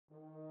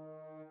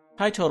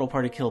Hi, Total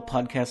Party Kill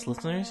podcast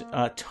listeners.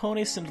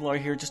 Tony Sindelar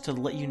here just to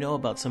let you know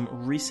about some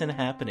recent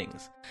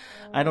happenings.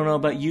 I don't know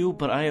about you,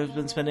 but I have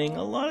been spending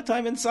a lot of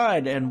time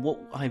inside, and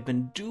what I've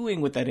been doing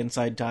with that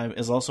inside time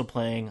is also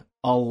playing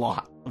a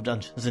lot of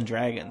Dungeons &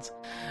 Dragons.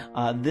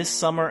 This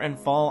summer and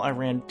fall, I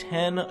ran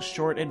 10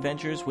 short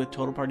adventures with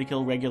Total Party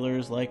Kill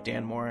regulars like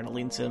Dan Moren,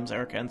 Aleen Sims,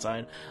 Erika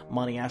Ensign,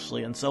 Monty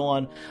Ashley, and so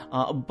on.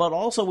 But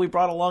also, we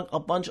brought along a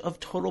bunch of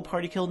Total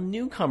Party Kill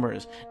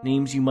newcomers,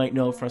 names you might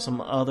know from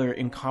some other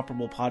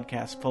incomparable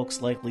podcasts,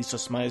 folks like Lisa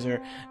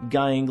Smizer,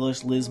 Guy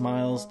English, Liz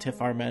Miles, Tiff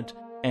Arment,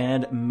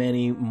 and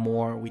many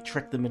more. We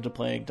tricked them into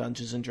playing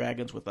Dungeons &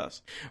 Dragons with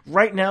us.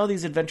 Right now,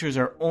 these adventures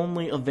are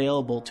only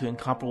available to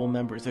incomparable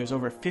members. There's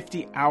over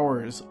 50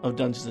 hours of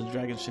Dungeons &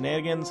 Dragons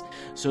shenanigans,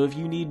 so if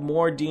you need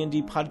more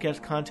D&D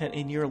podcast content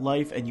in your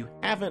life and you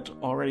haven't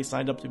already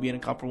signed up to be an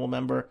incomparable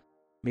member,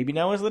 maybe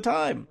now is the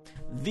time.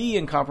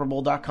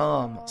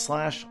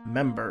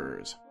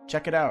 theincomparable.com/members.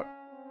 Check it out.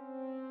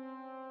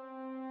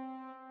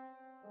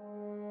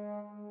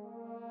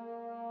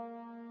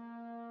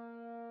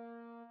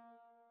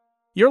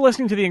 You're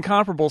listening to the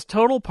Incomparables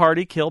Total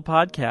Party Kill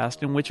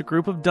podcast, in which a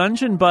group of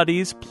dungeon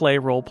buddies play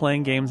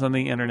role-playing games on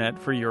the internet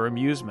for your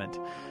amusement.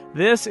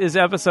 This is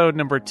episode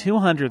number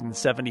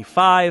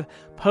 275,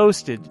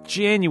 posted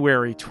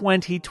January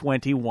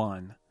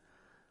 2021.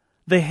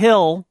 The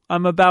hill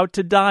I'm about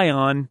to die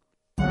on.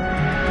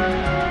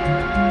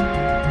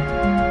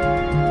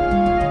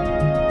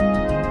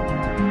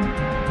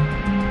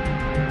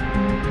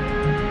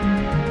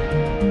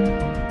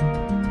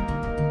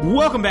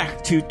 Welcome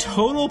back to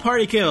Total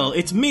Party Kill.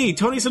 It's me,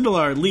 Tony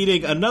Sindelar,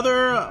 leading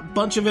another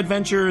bunch of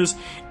adventures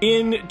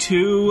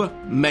into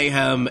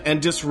mayhem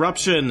and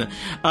disruption.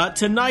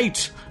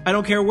 Tonight, I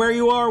don't care where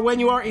you are, when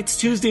you are, it's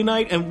Tuesday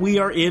night, and we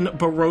are in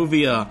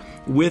Barovia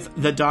with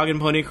the Dog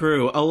and Pony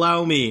crew.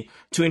 Allow me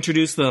to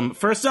introduce them.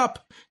 First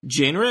up,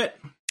 Jane Ritt.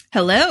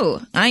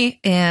 Hello, I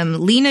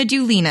am Lena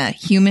Dulina,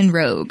 human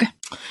rogue.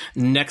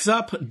 Next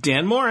up,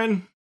 Dan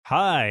Moren.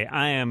 Hi,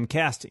 I am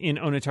cast in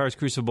Onatar's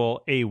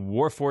Crucible, a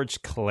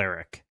Warforged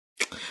cleric.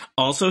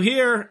 Also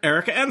here,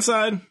 Erika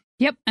Ensign.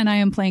 Yep, and I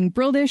am playing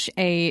Brildish,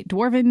 a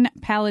dwarven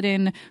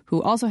paladin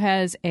who also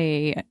has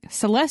a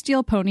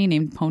celestial pony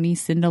named Tony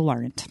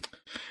Sindelar.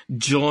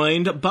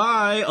 Joined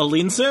by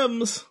Aleen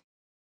Sims.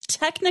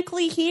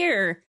 Technically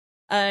here,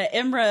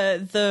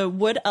 Imra, the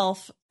wood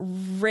elf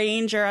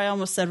ranger, I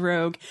almost said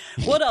rogue,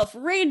 wood elf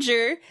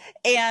ranger,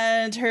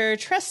 and her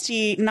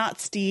trusty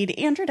not steed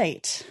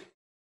Androdite.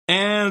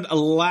 And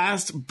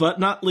last but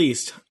not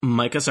least,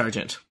 Mikah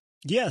Sargent.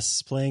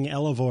 Yes, playing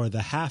Elevor,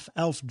 the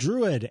half-elf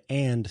druid,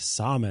 and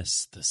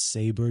Samus, the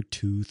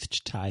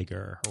saber-toothed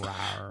tiger.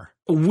 Rawr.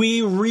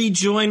 We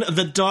rejoin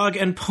the Dog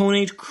and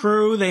Pony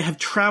crew. They have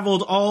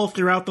traveled all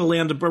throughout the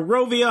land of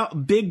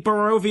Barovia, Big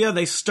Barovia.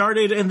 They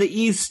started in the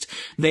east,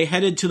 they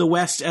headed to the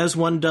west as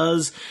one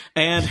does,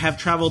 and have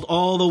traveled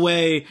all the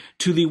way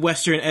to the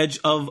western edge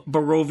of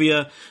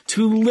Barovia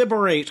to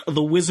liberate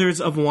the Wizards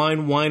of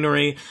Wine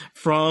Winery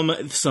from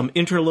some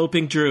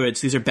interloping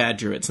druids. These are bad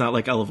druids, not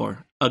like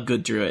Elevor, a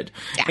good druid.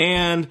 Yeah.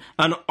 And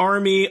an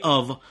army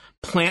of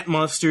plant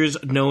monsters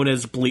known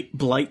as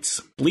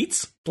blights.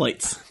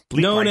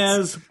 Known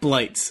as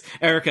blights.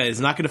 Erika is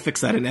not going to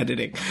fix that in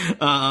editing.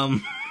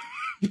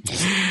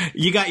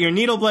 You got your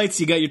needle blights,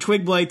 you got your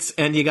twig blights,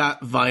 and you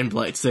got vine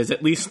blights. There's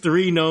at least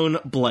 3 known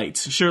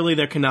blights. Surely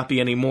there cannot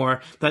be any more.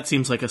 That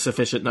seems like a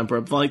sufficient number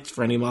of blights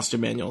for any monster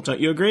manual.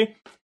 Don't you agree?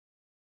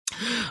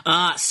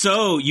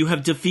 So you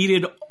have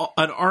defeated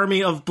an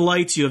army of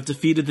blights. You have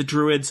defeated the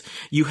druids.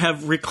 You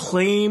have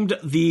reclaimed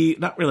you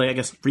have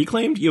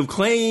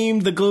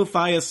claimed the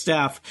Glophias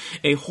staff,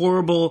 a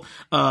horrible,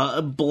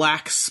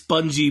 black,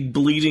 spongy,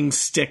 bleeding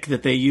stick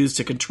that they used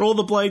to control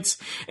the blights.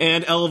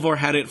 And Elevor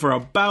had it for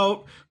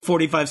about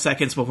 45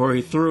 seconds before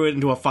he threw it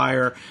into a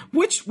fire,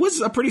 which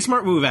was a pretty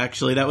smart move,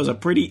 actually. That was a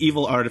pretty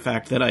evil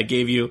artifact that I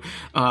gave you,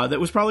 that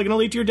was probably going to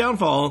lead to your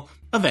downfall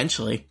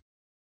eventually.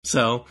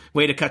 So,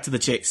 way to cut to the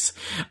chase.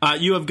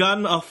 You have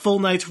gotten a full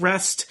night's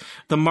rest.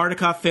 The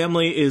Mardukov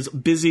family is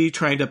busy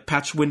trying to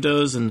patch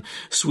windows and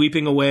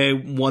sweeping away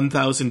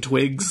 1,000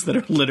 twigs that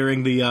are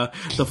littering the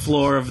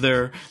floor of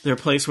their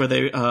place where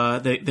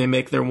they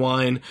make their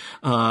wine.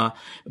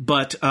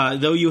 But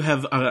though you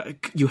have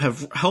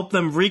helped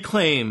them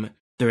reclaim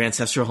their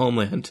ancestral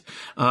homeland,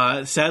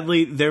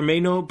 sadly, there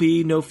may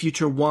be no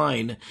future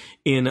wine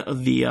in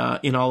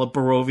all of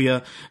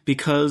Barovia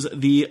because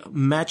the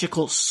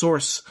magical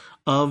source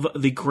of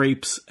the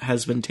grapes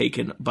has been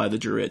taken by the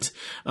druids.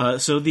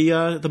 So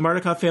the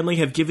Mardukov family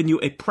have given you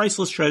a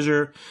priceless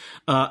treasure,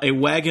 a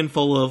wagon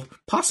full of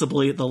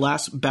possibly the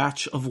last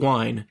batch of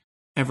wine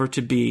ever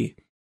to be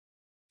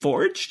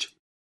forged?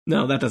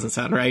 No, that doesn't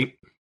sound right.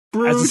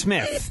 Brewed. As a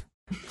smith.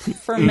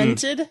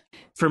 Fermented?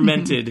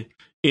 Fermented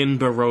in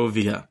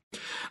Barovia.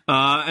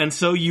 And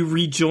so you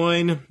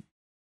rejoin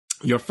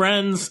your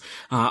friends,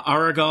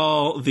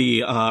 Aragal,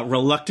 the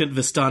reluctant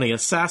Vistani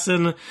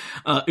assassin,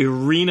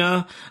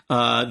 Irina,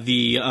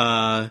 the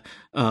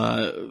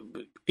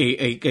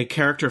a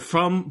character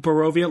from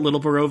Barovia,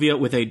 Little Barovia,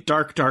 with a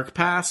dark, dark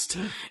past,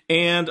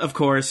 and of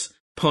course,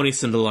 Pony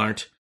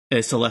Sindelar,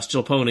 a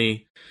celestial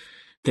pony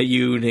that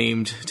you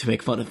named to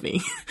make fun of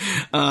me.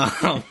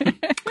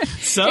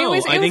 So it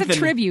was I think a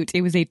tribute.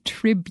 It was a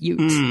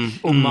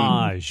tribute.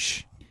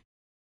 Homage.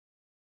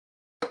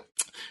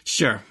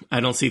 Sure,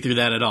 I don't see through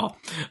that at all.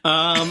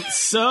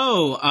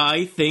 So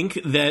I think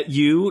that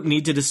you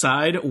need to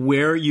decide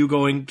where you're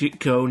going to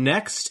go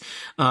next.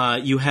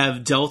 You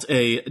have dealt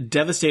a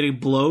devastating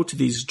blow to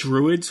these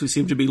druids who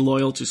seem to be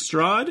loyal to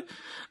Strahd.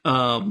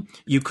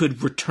 You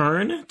could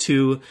return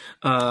to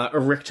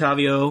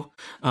Rictavio,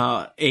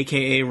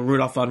 aka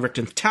Rudolph von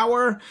Richten's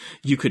tower.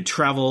 You could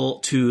travel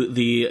to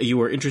you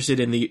were interested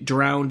in the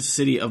drowned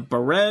city of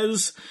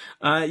Berez.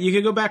 You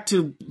could go back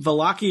to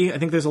Vallaki. I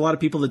think there's a lot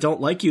of people that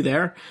don't like you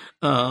there.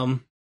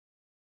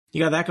 You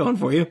got that going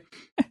for you.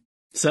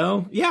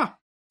 So, yeah.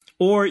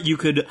 Or you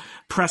could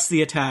press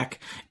the attack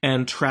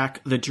and track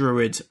the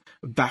druids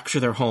back to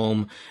their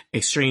home,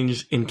 a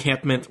strange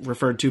encampment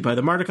referred to by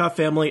the Mardukov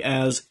family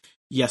as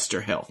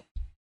Yesterhill.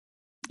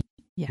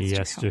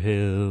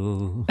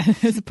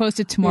 Yesterhill. As opposed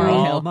to Tomorrow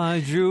All Hill. my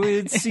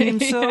druids seem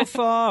so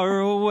far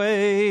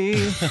away.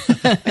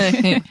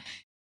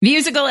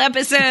 Musical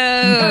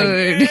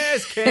episode.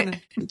 Yes,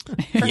 Ken.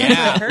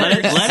 Yeah,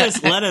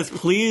 let us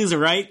please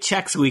write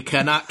checks we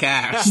cannot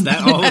cash.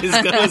 That always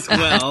goes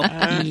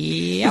well.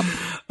 Yep.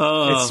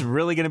 It's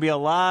really going to be a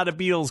lot of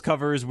Beatles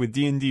covers with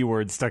D&D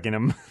words stuck in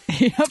them.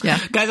 Yeah.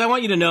 Guys, I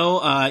want you to know,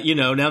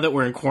 now that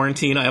we're in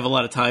quarantine, I have a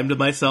lot of time to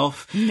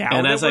myself.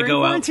 Now that we're in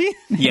quarantine?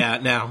 Yeah,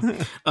 now.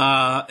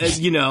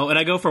 And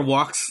I go for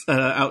walks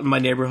out in my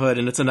neighborhood,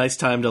 and it's a nice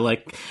time to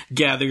like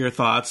gather your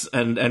thoughts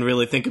and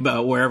really think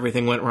about where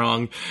everything went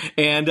wrong.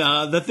 And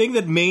the thing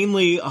that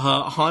mainly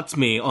haunts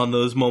me on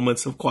those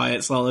moments of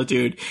quiet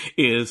solitude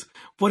is,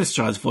 what is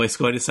Strahd's voice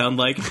going to sound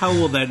like? How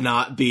will that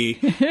not be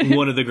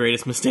one of the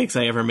greatest mistakes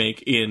I ever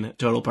make in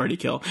Total Party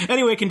Kill?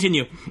 Anyway,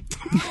 continue.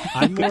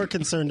 I'm more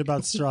concerned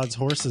about Strahd's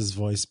horse's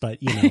voice,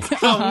 but you know.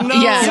 Oh, no!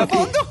 Yeah. Up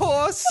on the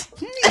horse.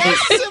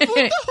 Yes, up on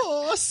the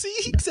horse.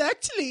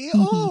 Exactly.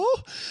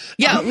 Oh.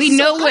 Yeah, we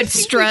know what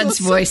Strahd's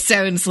voice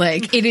sounds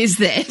like. It is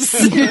this.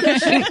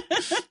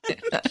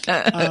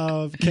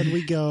 Can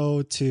we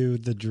go to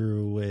the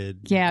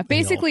druid? Yeah,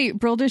 basically,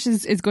 Brildish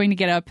is going to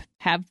get up,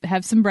 have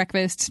some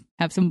breakfast,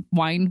 have some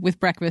wine with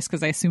breakfast,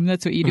 because I assume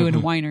that's what you do in a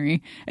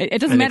winery. It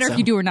doesn't matter if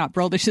you do or not.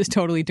 Brildish is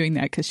totally doing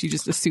that because she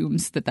just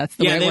assumes that that's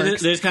the way it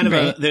works. There's kind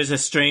of there's a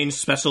strange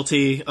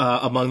specialty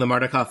among the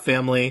Mardukov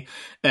family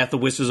at the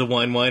Wizards of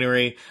Wine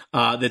winery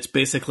that's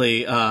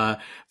basically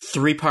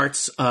 3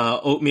 parts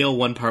oatmeal,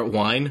 1 part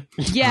wine.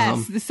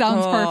 Yes, this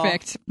sounds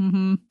perfect.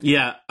 Mm-hmm.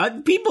 Yeah,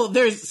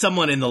 there's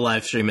someone in the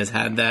live stream has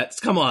had that.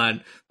 Come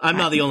on, I'm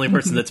not the only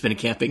person that's been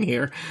camping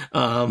here.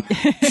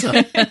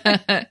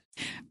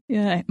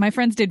 Yeah, my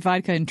friends did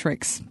vodka and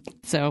tricks,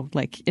 so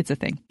like it's a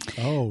thing.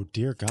 Oh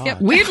dear God! Yeah,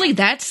 weirdly,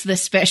 that's the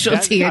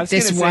specialty at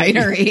this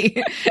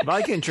winery.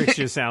 Vodka and Tricks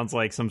just sounds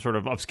like some sort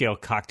of upscale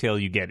cocktail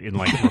you get in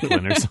like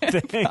Brooklyn or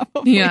something.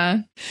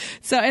 Yeah.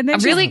 So and then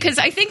Really, because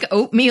I think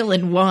oatmeal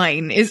and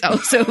wine is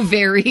also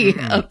very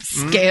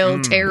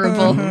upscale,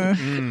 terrible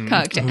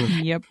cocktail.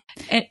 Yep.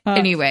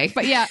 Anyway,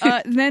 but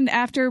yeah, then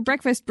after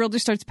breakfast, Brildish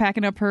starts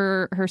packing up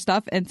her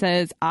stuff and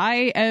says,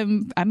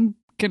 I'm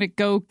gonna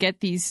go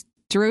get these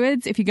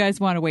druids. If you guys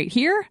want to wait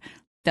here,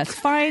 that's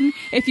fine.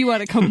 If you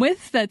want to come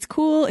with, that's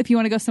cool. If you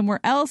want to go somewhere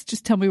else,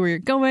 just tell me where you're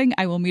going.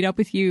 I will meet up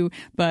with you.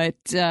 But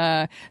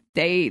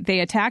they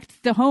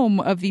attacked the home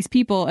of these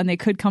people, and they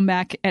could come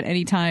back at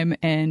any time.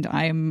 And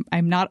I'm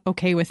not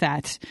okay with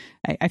that.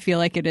 I feel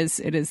like it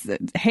is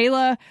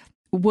Hala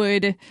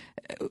would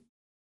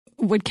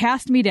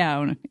cast me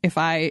down if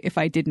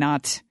I did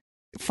not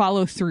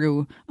follow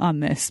through on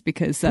this,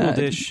 because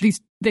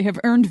they have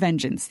earned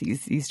vengeance.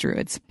 These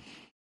druids.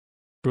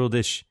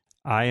 Brildish,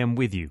 I am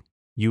with you.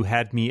 You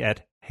had me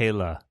at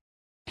Hala.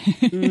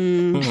 Sorry,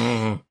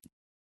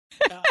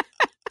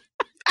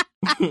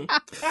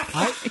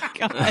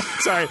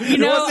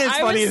 it wasn't as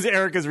funny as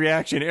Erika's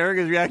reaction.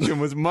 Erika's reaction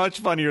was much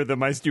funnier than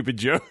my stupid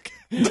joke.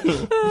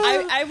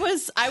 I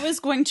was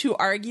going to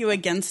argue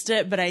against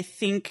it, but I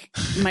think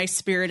my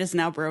spirit is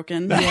now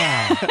broken.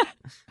 Yeah.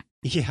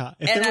 Yeah,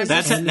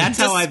 that's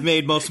how I've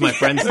made most of my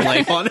friends'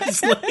 life,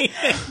 honestly.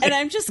 And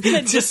I'm just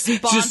gonna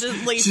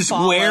despondently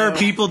follow. Wear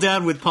people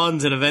down with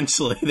puns, and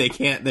eventually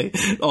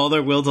all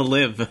their will to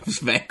live is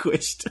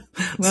vanquished.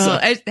 Well,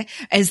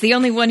 as the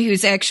only one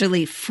who's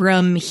actually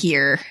from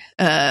here,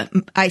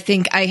 I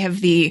think I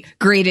have the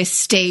greatest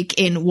stake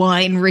in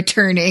wine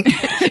returning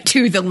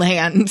to the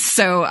land.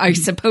 So I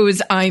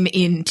suppose I'm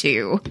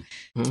into.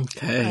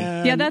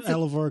 Okay. And that's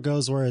Elevor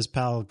goes where his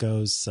pal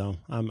goes, so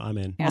I'm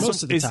in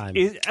most of the time.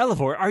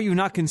 Elevor, are you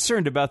not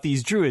concerned about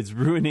these druids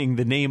ruining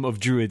the name of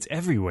druids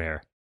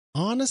everywhere?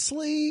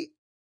 Honestly,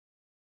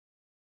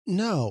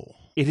 no.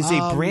 It is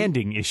a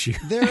branding issue.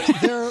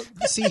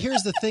 See,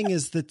 here's the thing: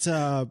 is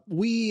that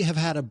we have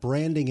had a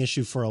branding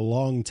issue for a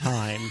long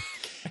time,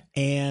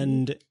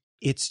 and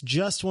it's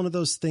just one of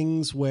those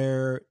things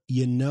where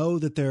you know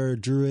that there are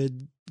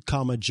druid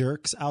comma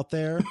jerks out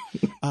there,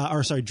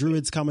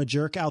 druids comma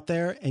jerk out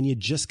there, and you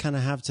just kind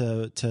of have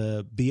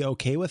to be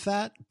okay with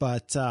that.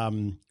 But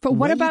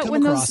what about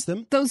when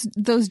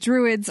those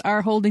druids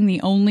are holding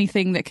the only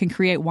thing that can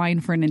create wine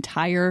for an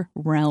entire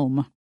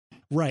realm?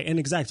 Right, and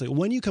exactly.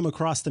 When you come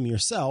across them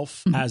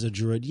yourself as a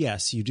druid,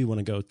 yes, you do want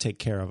to go take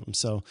care of them.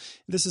 So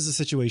this is a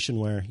situation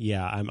where,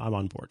 yeah, I'm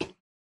on board.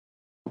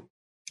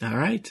 All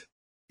right.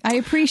 I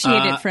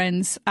appreciate it,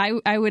 friends.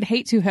 I would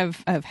hate to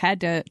have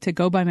had to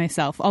go by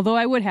myself, although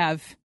I would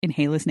have in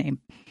Hela's name.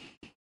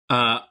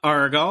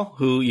 Aragal,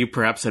 who you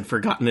perhaps had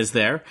forgotten is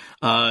there,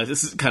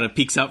 this kind of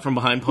peeks out from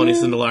behind Tony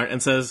Sindelar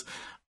and says,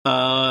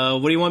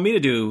 what do you want me to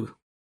do?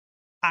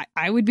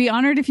 I would be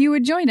honored if you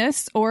would join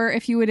us, or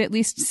if you would at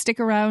least stick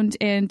around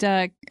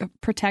and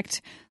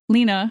protect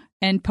Lena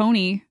and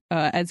Pony,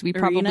 as we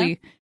probably...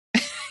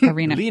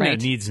 Arena, Lena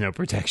right. needs no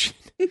protection.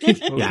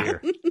 Yeah.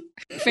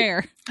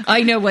 Fair.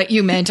 I know what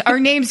you meant. Our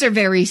names are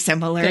very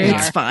similar.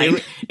 It's fine.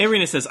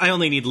 Arena says, I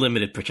only need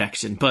limited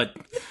protection, but,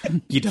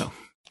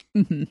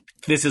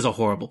 this is a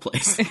horrible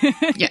place.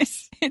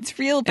 Yes. It's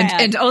real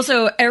bad. And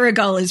also,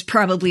 Aragal is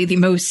probably the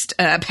most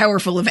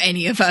powerful of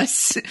any of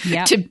us,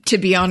 to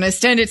be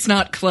honest, and it's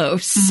not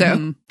close.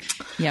 So,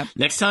 yep.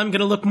 Next time, I'm going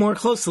to look more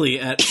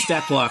closely at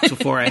stat blocks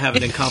before I have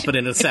an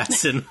incompetent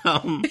assassin.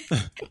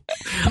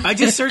 I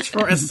just searched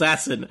for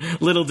assassin.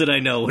 Little did I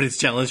know what his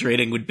challenge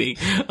rating would be.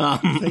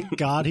 Thank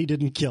God he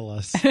didn't kill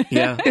us.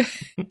 Yeah.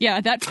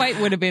 Yeah, that fight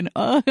would have been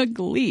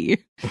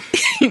ugly.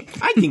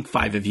 I think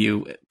 5 of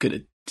you could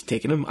have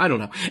taken him. I don't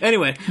know.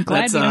 Anyway, I'm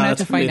glad we don't have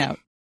to find out.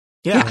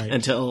 Yeah, Right.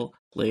 Until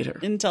later.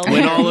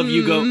 When all of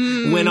you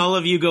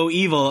go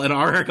evil and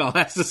Aragal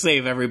has to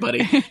save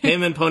everybody.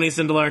 Him and Tony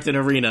Sindelar and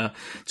Arena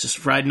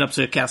just riding up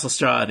to Castle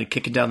Strahd and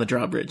kicking down the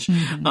drawbridge.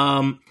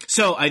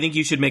 So I think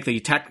you should make the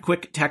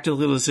quick tactical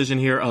decision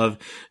here of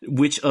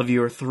which of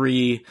your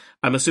 3.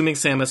 I'm assuming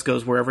Samus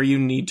goes wherever you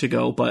need to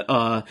go,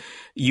 but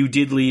you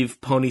did leave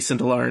Tony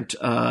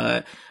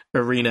Sindelar,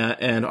 Arena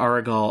and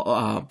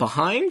Aragal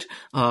behind,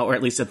 or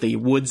at least at the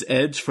wood's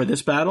edge for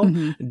this battle.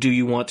 Do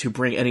you want to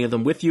bring any of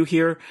them with you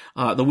here?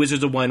 The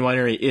Wizards of Wine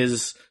Winery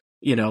is,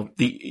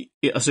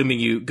 assuming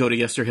you go to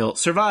Yesterhill,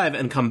 survive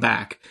and come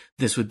back,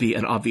 this would be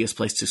an obvious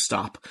place to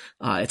stop.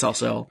 It's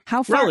also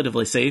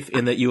relatively safe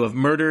in that you have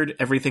murdered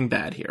everything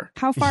bad here.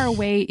 How far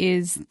away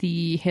is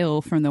the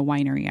hill from the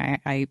winery?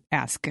 I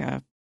ask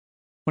one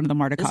of the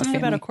Mardukov Isn't it family.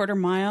 about a quarter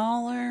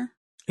mile or?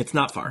 It's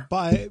not far.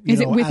 But, is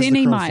it within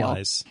a mile?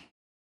 Flies.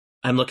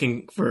 I'm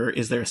looking for,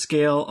 is there a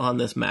scale on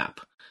this map?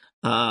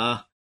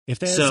 If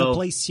there's a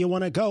place you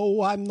want to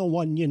go, I'm the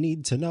one you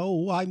need to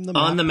know. I'm the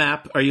map. On the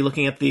map, are you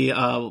looking at the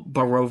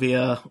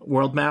Barovia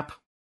world map?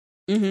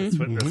 That's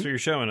what you're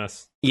showing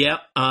us. Yeah.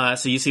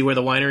 So you see where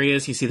the winery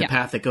is. You see the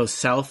path that goes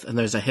south, and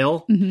there's a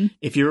hill.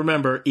 If you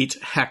remember, each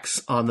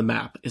hex on the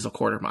map is a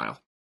quarter mile.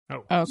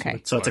 Oh,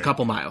 okay. So it's a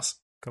couple miles.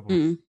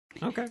 Okay.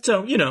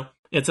 So,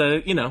 it's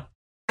a,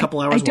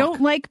 couple hours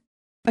walk.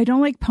 I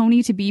don't like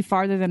Pony to be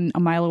farther than a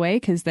mile away,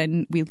 because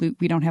then we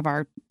don't have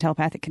our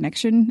telepathic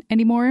connection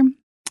anymore.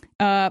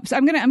 So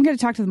I'm gonna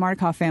talk to the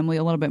Mardukov family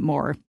a little bit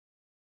more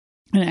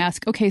and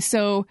ask. Okay,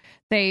 so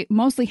they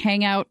mostly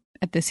hang out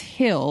at this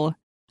hill.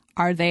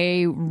 Are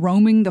they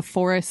roaming the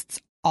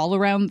forests all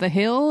around the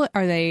hill?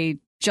 Are they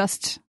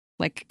just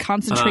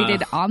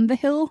concentrated on the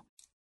hill?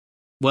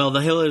 Well,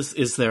 the hill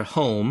is their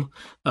home,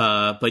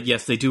 but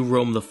yes, they do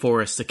roam the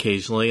forest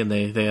occasionally, and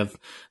they have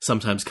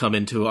sometimes come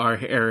into our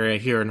area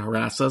here and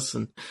harass us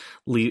and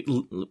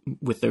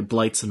with their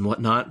blights and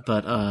whatnot.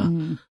 But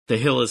the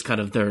hill is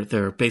kind of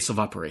their base of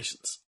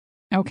operations.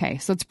 Okay,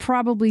 so it's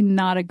probably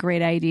not a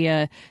great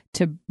idea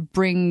to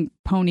bring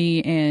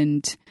Pony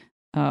and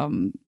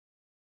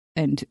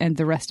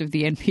the rest of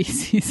the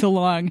NPCs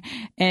along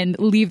and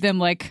leave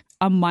them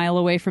a mile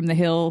away from the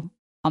hill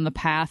on the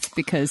path,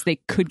 because they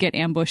could get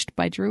ambushed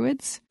by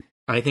druids.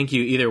 I think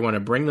you either want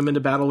to bring them into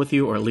battle with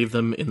you or leave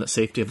them in the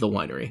safety of the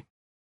winery.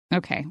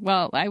 Okay,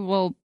 well, I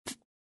will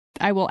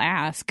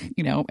ask,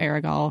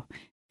 Aragal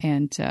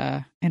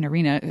and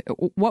Arena,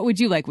 what would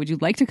you like? Would you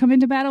like to come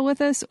into battle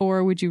with us,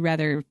 or would you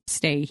rather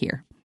stay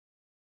here?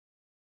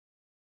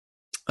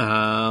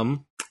 I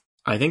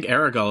think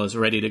Aragal is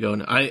ready to go.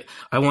 I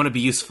want to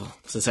be useful,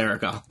 says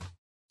Aragal.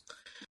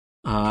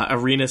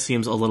 Arena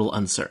seems a little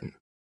uncertain.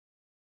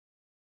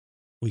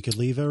 We could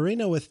leave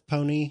Arena with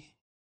Pony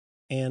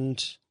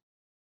and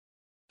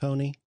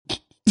Pony.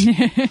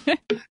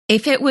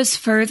 If it was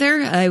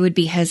further, I would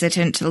be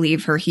hesitant to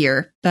leave her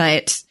here.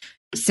 But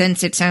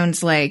since it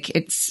sounds like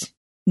it's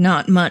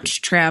not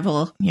much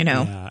travel,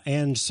 Yeah,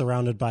 and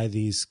surrounded by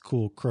these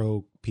cool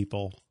crow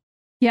people.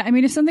 Yeah, I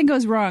mean, if something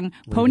goes wrong,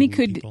 Pony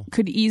people.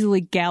 could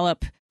easily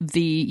gallop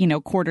the,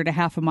 quarter to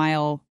half a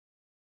mile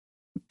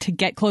to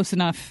get close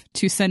enough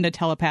to send a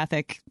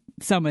telepathic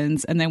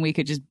summons, and then we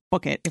could just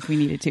book it if we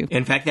needed to.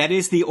 In fact, that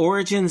is the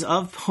origins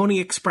of Pony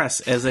Express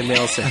as a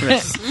mail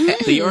service.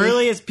 The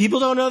earliest,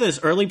 people don't know this,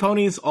 early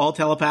ponies all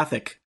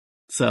telepathic.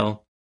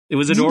 So It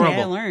was adorable.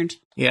 Yeah, I learned.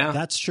 Yeah.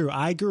 That's true.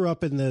 I grew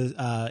up in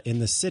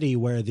the city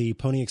where the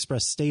Pony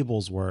Express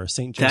stables were,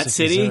 St. Joseph, That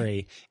city?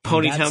 Missouri. And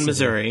Ponytown, that city-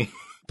 Missouri.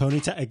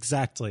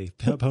 Exactly.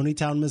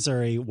 Ponytown,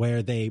 Missouri,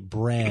 where they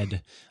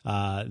bred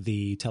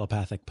the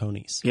telepathic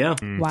ponies. Yeah.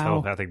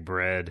 Wow. Telepathic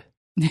bread.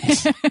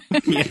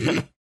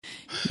 Yeah.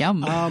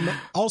 Yum.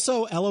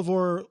 Also,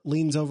 Elevor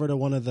leans over to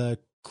one of the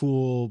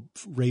cool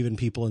Raven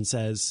people and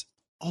says,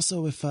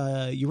 also, if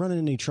you run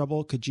into any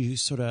trouble, could you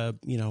sort of,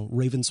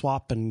 Raven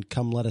swap and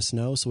come let us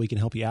know so we can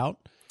help you out?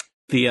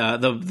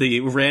 The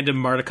random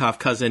Mardukov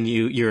cousin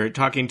you're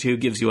talking to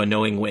gives you a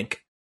knowing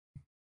wink.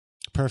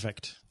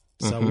 Perfect.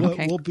 So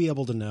Okay. we'll be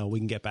able to know. We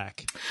can get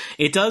back.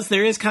 It does.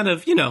 There is kind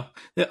of,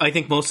 I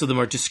think most of them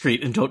are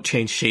discreet and don't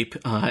change shape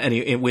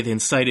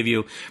within sight of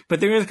you. But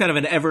there is kind of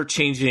an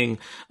ever-changing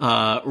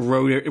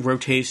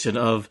rotation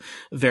of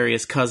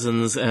various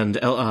cousins and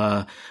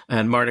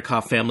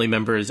Mardukov family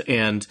members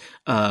and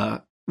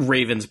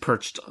ravens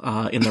perched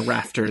in the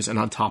rafters and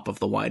on top of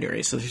the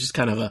winery. So there's just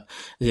kind of a,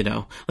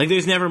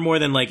 there's never more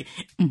than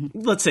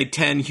let's say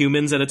 10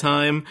 humans at a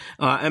time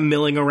and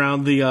milling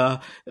around the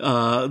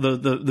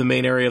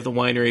main area of the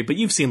winery. But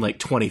you've seen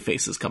 20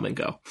 faces come and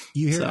go.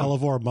 You hear So.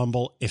 Elevor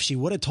mumble, if she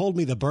would have told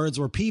me the birds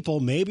were people,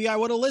 maybe I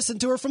would have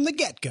listened to her from the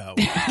get-go.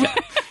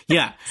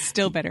 Yeah.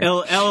 Still better.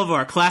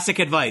 Elevor, classic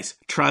advice.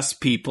 Trust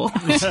people.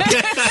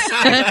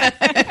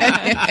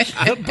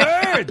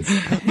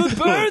 The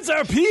birds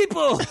are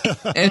people.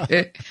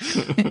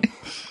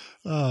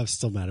 Oh, I'm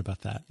still mad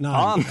about that. No,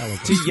 On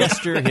Elevor. to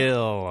Yester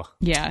Hill.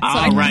 Yeah.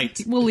 All right.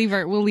 We'll leave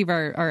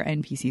our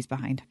NPCs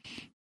behind.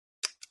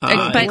 But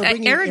We're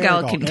bringing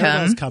Aragol can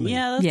come. Aragol's coming.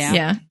 Yeah, that's,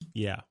 Yeah.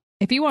 Yeah.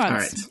 If he wants. All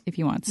right. If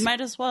he wants.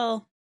 might as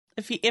well.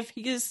 If he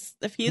He's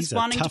is a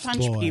wanting to tough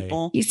punch boy.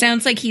 people. He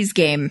sounds like he's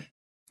game.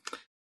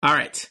 All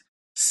right.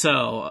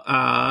 So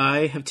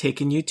I have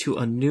taken you to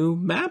a new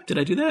map. Did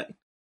I do that?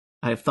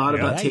 I have thought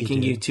about Yeah, you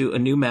taking you did. to a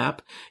new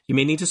map. You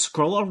may need to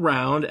scroll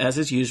around as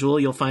is usual.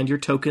 You'll find your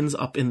tokens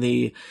up in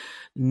the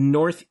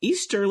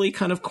northeasterly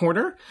kind of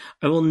corner.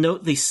 I will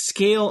note the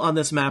scale on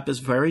this map is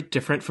very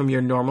different from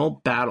your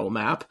normal battle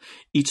map.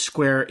 Each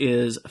square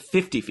is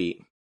 50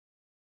 feet.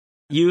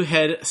 You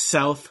head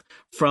south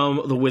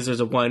from the Wizards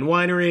of Wine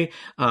Winery.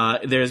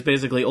 There's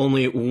basically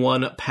only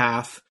one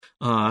path,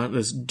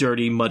 this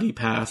dirty, muddy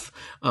path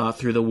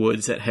through the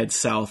woods that heads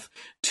south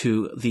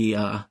to the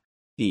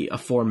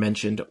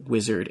aforementioned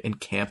wizard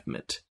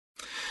encampment.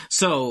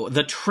 So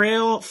the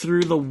trail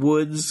through the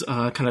woods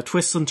kind of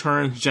twists and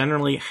turns,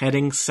 generally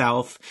heading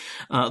south.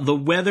 The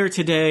weather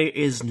today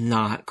is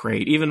not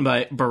great. Even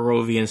by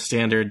Barovian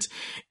standards,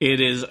 it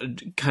is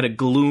kind of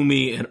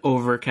gloomy and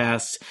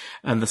overcast,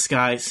 and the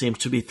sky seems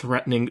to be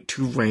threatening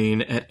to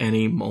rain at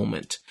any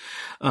moment.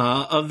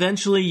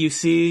 Eventually you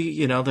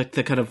see,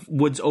 the kind of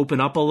woods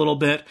open up a little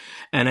bit,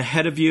 and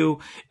ahead of you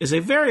is a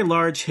very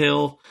large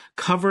hill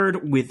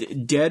covered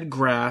with dead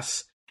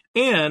grass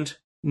and,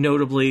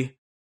 notably,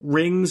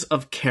 rings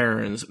of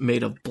cairns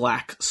made of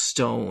black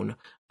stone.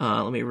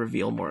 Let me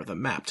reveal more of the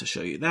map to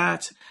show you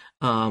that.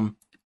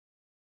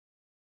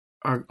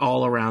 Are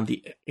all around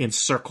in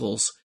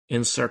circles,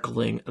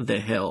 encircling the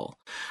hill.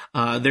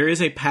 There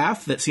is a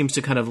path that seems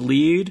to kind of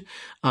lead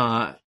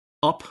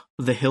up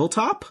the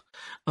hilltop.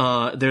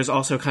 There's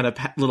also kind of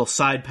little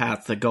side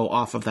paths that go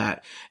off of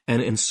that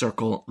and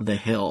encircle the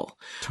hill.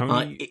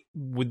 Tony,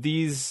 would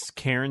these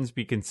cairns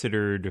be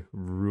considered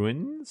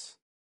ruins?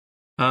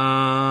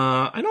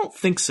 I don't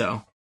think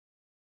so.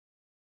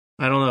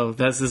 I don't know.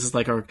 This is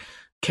like a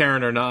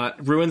cairn or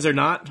not. Ruins are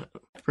not.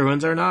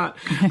 Ruins are not.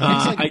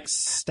 It's like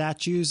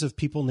statues of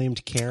people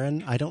named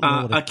Karen. I don't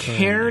know what a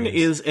cairn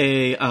is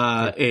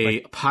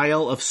a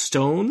pile of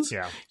stones,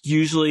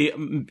 usually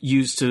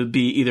used to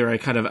be either a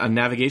kind of a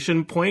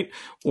navigation point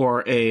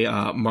or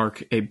a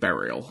mark a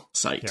burial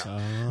site.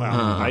 Yeah.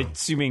 Well,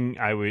 assuming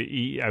I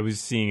was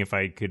seeing if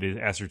I could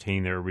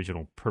ascertain their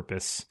original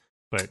purpose.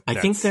 But I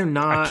think they're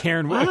not. A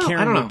cairn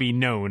would be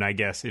known, I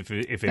guess, if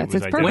it That's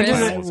was its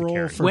identified purpose.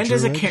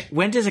 as a cairn.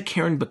 When does a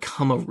cairn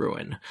become a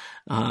ruin?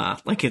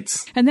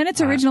 And then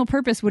its original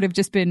purpose would have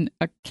just been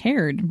a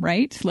cairn,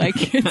 right?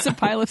 Like it's a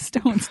pile of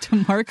stones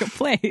to mark a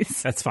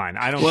place. That's fine.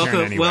 I don't cairn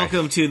anyway.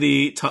 Welcome to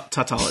the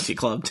tautology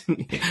club,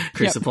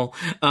 Crucible.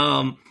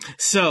 Yep.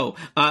 So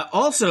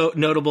also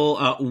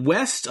notable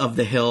west of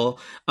the hill,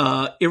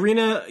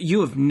 Irina,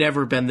 you have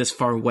never been this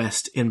far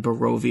west in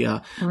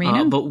Barovia,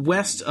 but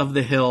west of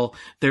the hill,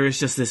 there is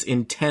just this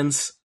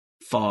intense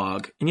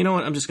fog. And you know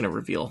what? I'm just going to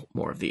reveal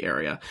more of the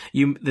area.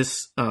 You're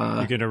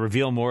going to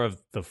reveal more of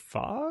the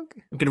fog?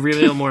 I'm going to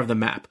reveal more of the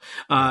map.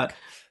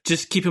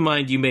 Just keep in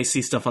mind, you may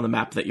see stuff on the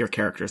map that your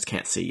characters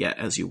can't see yet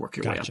as you work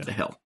your way up the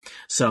hill.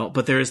 So,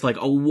 but there is like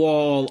a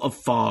wall of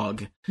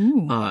fog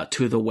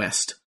to the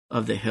west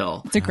of the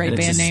hill. It's a great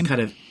band name.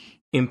 Kind of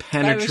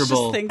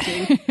impenetrable I was just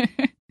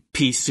thinking.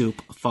 pea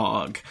soup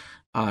fog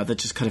that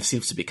just kind of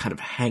seems to be kind of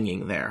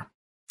hanging there.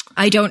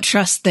 I don't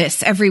trust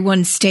this.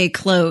 Everyone stay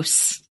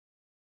close.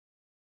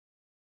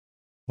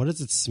 What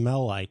does it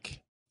smell like?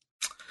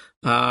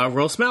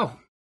 Roll smell.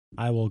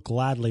 I will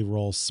gladly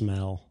roll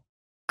smell.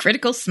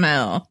 Critical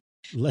smell.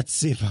 Let's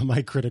see if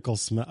my critical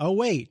smell. Oh,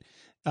 wait.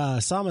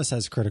 Samus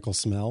has critical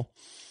smell.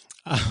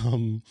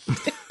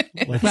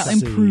 Let's Well,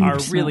 see. improved. Our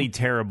really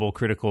terrible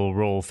Critical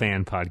Role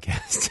fan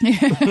podcast.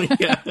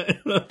 Yeah.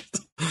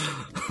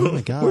 Oh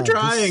my god. We're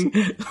trying.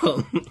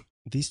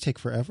 These take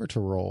forever to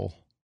roll.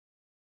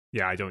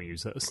 Yeah, I don't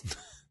use those.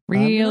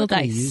 Real I'm not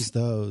gonna dice. use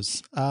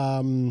those.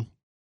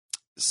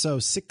 So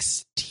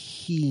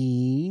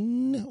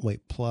 16.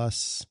 Wait,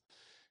 plus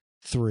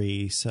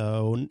 3.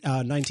 So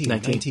 19.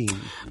 19.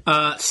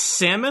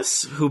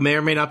 Samus, who may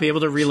or may not be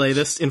able to relay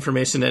this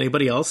information to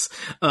anybody else,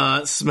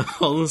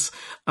 smells.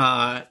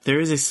 There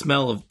is a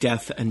smell of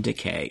death and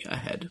decay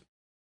ahead.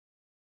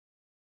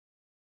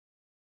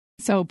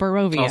 So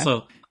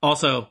Barovia.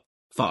 Also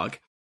fog,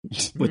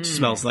 which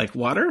smells like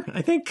water,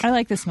 I think. I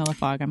like the smell of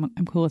fog. I'm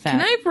cool with that.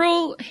 Can I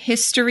roll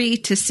history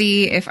to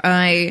see if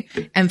I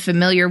am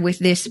familiar with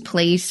this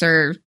place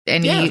or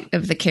any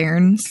of the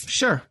cairns?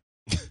 Sure.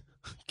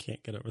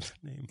 Can't get over the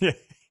name.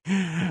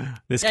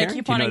 This I Karen?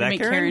 keep Do you know wanting to that make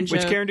Karen? Karen Which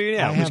joke. Karen do you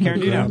I know? have Which Karen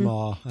a do you know?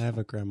 grandma. I have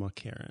a grandma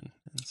Karen.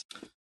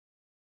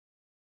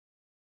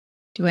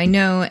 Do I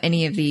know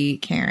any of the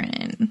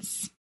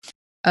Karens?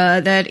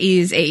 That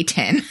is a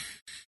 10.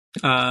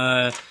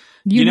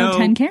 you know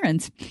 10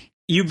 Karens.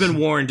 You've been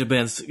warned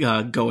against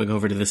going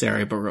over to this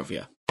area,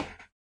 Barovia.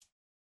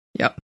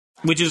 Yep.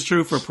 Which is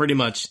true for pretty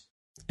much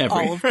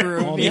every. All of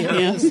Barovia.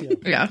 Yes, yeah.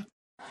 Yeah.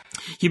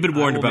 You've been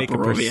warned I will about make a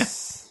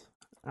Barovia.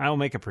 I will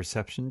make a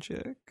perception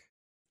check.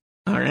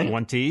 All right.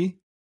 1T.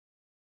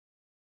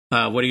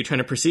 What are you trying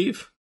to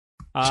perceive?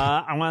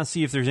 I want to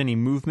see if there's any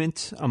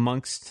movement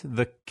amongst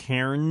the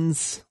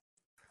Karens.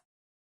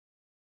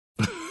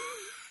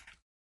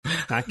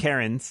 Not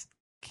Karens.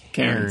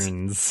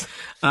 Karens.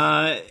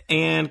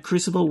 And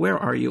Crucible, where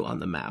are you on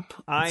the map?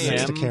 I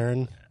Next to am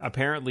Karen.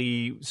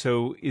 apparently.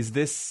 So is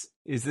this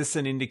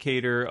an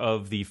indicator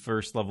of the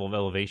first level of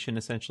elevation?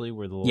 Essentially,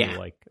 where the little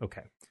Yeah.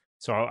 okay.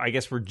 So I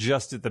guess we're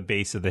just at the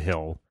base of the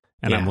hill,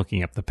 and I'm Yeah.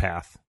 looking up the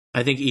path.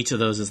 I think each of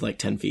those is like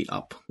 10 feet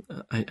up.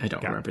 I don't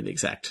Got it. remember the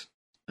exact.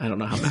 I don't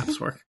know how maps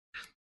work,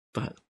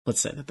 but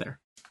let's say that there.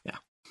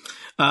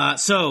 Yeah.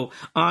 So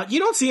you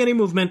don't see any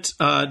movement.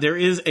 There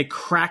is a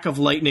crack of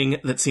lightning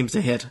that seems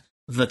to hit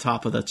the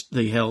top of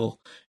the hill,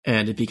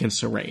 and it begins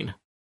to rain.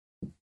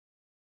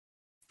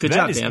 Good That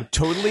job, is Dan.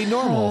 totally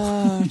normal.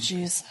 Oh,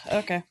 jeez.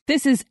 Okay.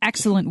 This is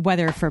excellent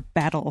weather for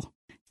battle.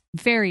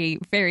 Very,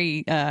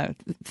 very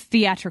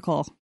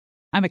theatrical.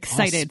 I'm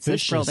excited for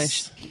this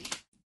Auspicious. Brildish.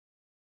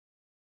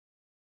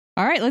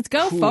 All right, let's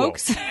go, Cool.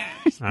 folks. All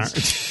right.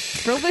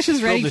 Brildish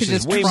is ready Brildish to just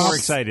is way more cross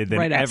excited than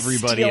right up.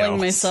 everybody Stealing else.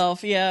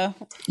 myself, yeah.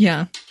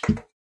 Yeah.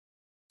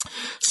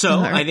 So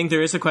Alright. I think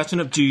there is a question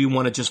of, do you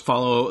want to just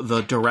follow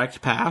the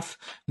direct path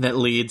that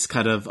leads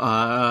kind of,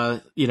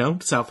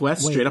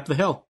 southwest, Wait. straight up the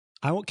hill?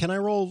 Can I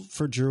roll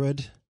for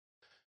Druid?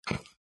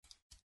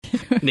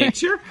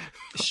 Nature?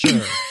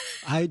 Sure.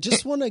 I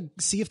just want to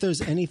see if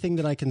there's anything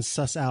that I can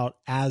suss out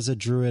as a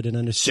Druid and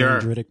understand Sure.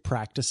 Druidic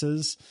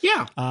practices.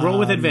 Yeah. Roll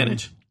with Um,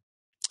 advantage.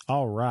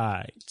 All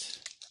right.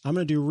 I'm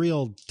going to do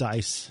real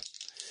dice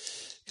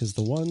because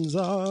the ones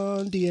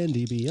on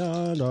D&D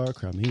Beyond are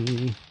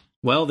crummy.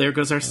 Well, there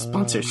goes our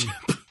sponsorship.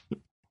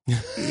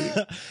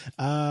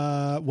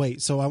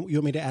 Wait, so you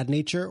want me to add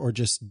nature or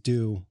just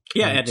do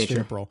Add straight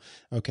nature. up roll?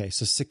 Okay,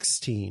 so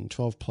 16,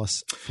 12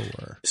 plus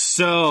 4.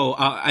 So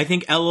I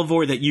think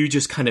Elevor, that you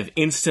just kind of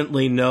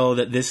instantly know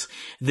that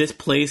this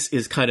place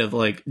is kind of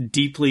like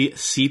deeply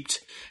seeped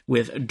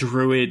with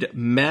druid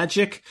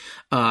magic,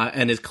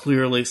 and is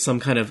clearly some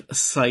kind of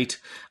site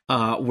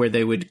where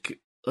they would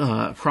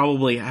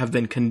probably have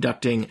been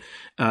conducting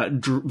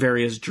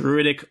various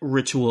druidic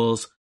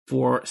rituals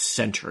for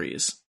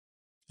centuries.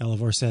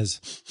 Elevor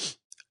says,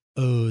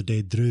 "Oh,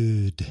 de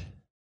druid."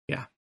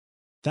 Yeah.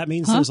 That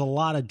means Huh? there's a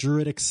lot of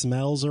druidic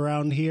smells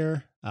around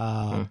here.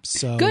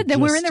 So Good,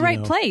 then we're just, in the you right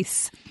know,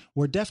 place.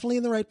 We're definitely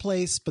in the right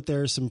place, but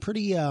there's some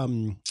pretty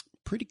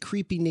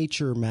creepy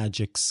nature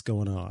magics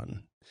going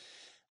on.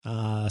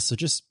 So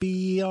just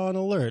be on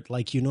alert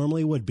like you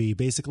normally would be.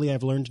 Basically,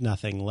 I've learned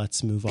nothing.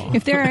 Let's move on.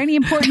 If there are any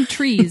important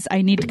trees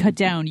I need to cut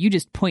down, you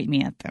just point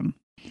me at them.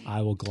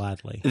 I will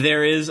gladly.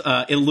 There is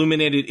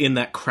illuminated in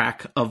that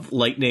crack of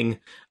lightning.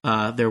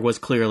 There was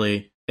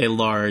clearly a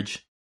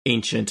large,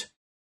 ancient,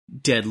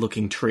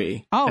 dead-looking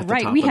tree. Oh, at the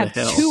right. top We of the have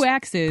hill. 2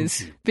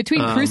 axes.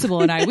 Between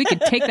Crucible and I, we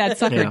could take that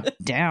sucker Yeah.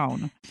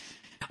 down.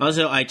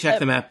 Also, I checked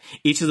the map.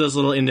 Each of those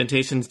little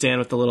indentations, Dan,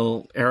 with the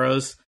little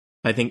arrows,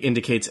 I think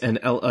indicates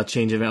a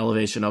change of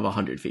elevation of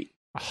 100 feet.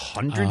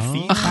 100 Oh.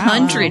 feet?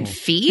 100 Wow.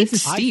 feet?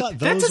 This is I steep. thought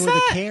those That's were the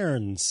that.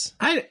 cairns.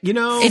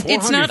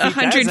 It's not 400 feet?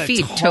 100 That is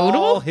feet a tall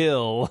total?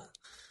 hill.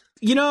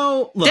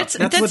 Look, that's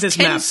what this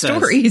 10 map says.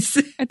 stories.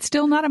 It's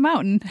still not a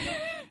mountain.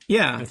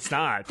 Yeah. It's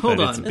not. Hold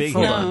but on. It's a big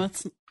Hold hill. on. No,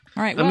 it's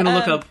All right. I'm going to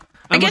look up.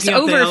 I guess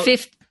looking up the over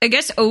 50. I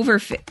guess over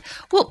 50.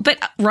 Well, but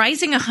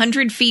rising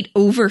 100 feet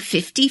over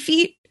 50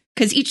 feet?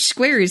 Because each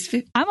square is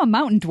 50. I'm a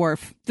mountain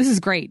dwarf. This is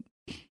great.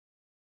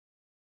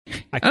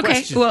 I Okay,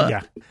 question- well,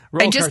 yeah.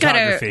 Roll I just gotta-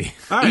 cartography.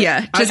 All right.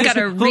 Yeah, I just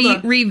gotta hold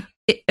on.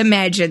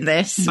 imagine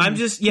this. I'm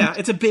just,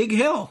 it's a big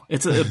hill.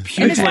 It's a huge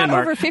And it's not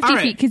landmark. over 50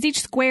 feet, because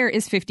each square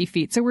is 50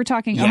 feet. So we're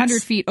talking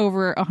 100 feet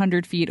over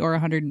 100 feet or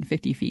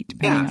 150 feet.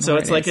 Depending on so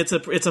where it's like it's a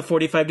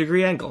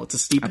 45-degree angle. It's a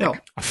steep hill.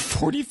 A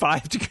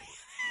 45 degree.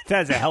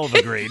 That's a hell of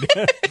a grade.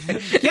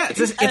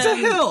 It's a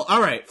hill.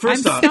 All right.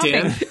 First I'm off, stopping.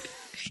 Dan,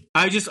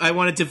 I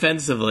wanted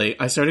defensively.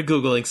 I started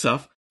Googling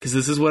stuff because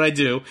this is what I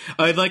do.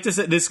 I'd like to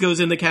say this goes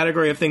in the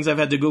category of things I've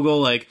had to Google,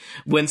 like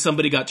when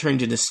somebody got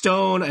turned into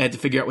stone, I had to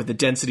figure out what the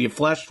density of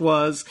flesh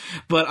was.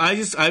 But I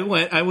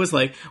was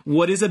like,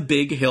 what is a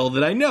big hill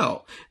that I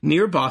know?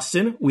 Near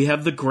Boston, we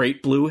have the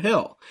Great Blue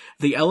Hill.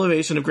 The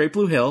elevation of Great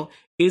Blue Hill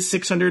is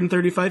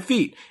 635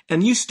 feet,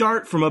 and you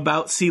start from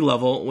about sea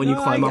level when you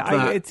climb up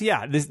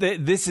that.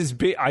 This is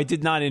big. I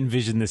did not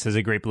envision this as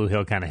a Great Blue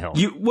Hill kind of hill.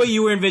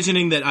 You were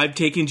envisioning that I've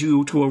taken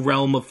you to a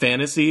realm of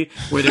fantasy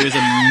where there is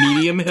a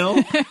medium hill,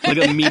 like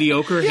a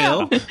mediocre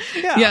hill.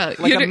 Yeah,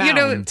 like a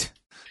mound.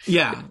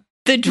 Yeah.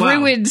 The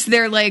druids,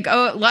 they're like,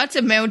 oh, lots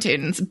of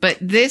mountains, but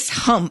this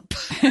hump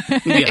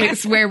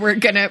is where we're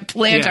going to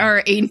plant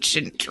our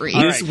ancient tree.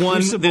 This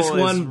Crucible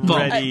one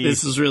bump. ready.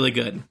 This is really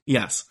good.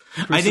 Yes.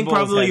 Crucible I think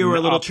probably is you were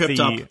a little heading tripped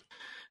up up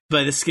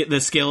by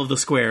the scale of the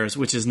squares,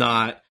 which is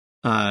not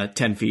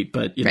 10 feet,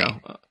 but,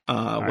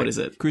 what is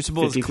it?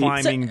 Crucible is 50 feet?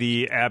 climbing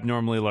the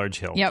abnormally large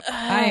hill. Yep,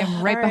 I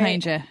am right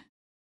behind you.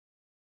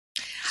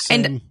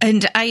 And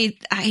I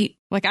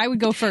Like, I would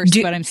go first,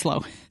 but I'm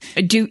slow.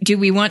 do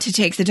we want to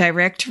take the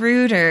direct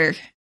route, or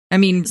I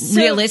mean,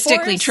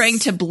 realistically, trying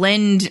to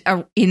blend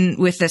in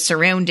with the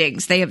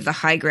surroundings, they have the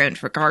high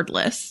ground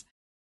regardless.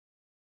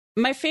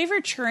 My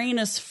favorite terrain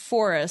is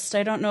forest.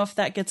 I don't know if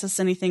that gets us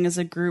anything as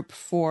a group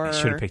for. I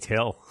should have picked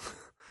hill.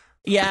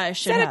 Yeah, I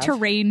should Is have. that a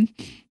terrain?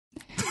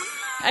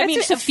 I mean,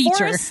 just a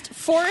feature.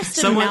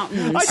 Forest and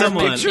mountains. I just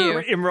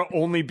picture Imra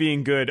only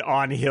being good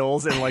on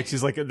hills, and like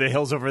she's like, the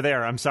hill's over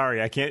there. I'm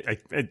sorry, I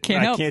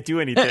can't do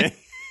anything.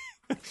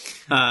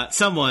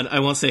 Someone,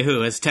 I won't say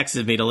who, has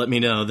texted me to let me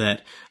know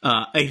that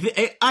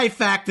a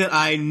fact that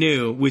I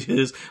knew, which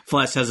is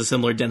flesh has a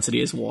similar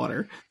density as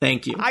water.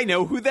 Thank you. I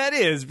know who that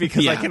is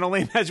because I can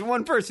only imagine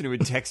one person who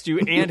would text you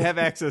and have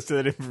access to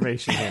that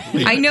information.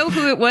 I know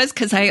who it was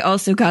because I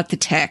also got the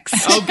text.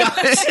 Oh gosh,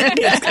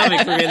 it's coming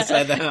from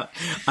inside the house.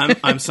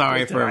 I'm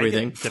sorry for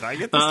everything. Did I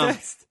get this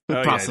text?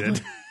 Possibly.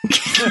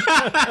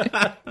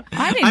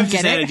 I didn't I've get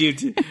just added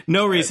it. you to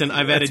no reason.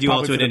 I've added you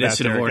all to an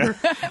initiative order.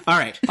 All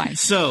right. Fine.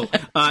 So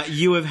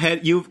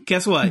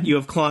guess what? You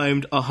have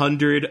climbed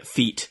 100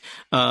 feet.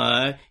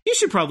 You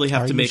should probably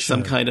have to make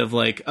some kind of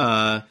like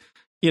I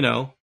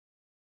don't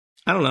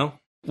know.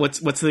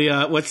 What's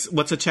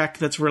a check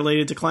that's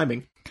related to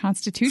climbing?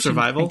 Constitution.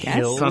 Survival? I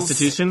guess.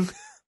 Constitution?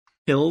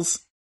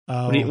 Hills?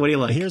 What do you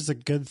like? Here's a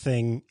good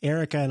thing.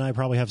 Erika and I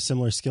probably have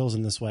similar skills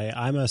in this way.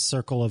 I'm a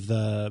circle of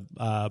the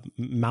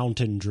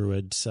mountain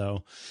druid,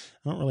 so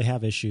I don't really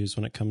have issues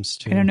when it comes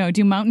to... I don't know.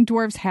 Do mountain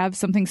dwarves have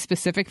something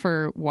specific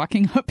for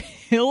walking up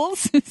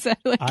hills? Is that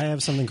like... I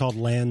have something called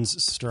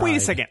Land's Stride. Wait a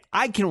second.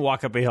 I can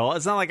walk up a hill.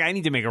 It's not like I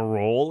need to make a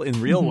roll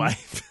in real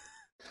life.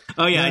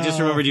 Oh, yeah, I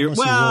just remembered you.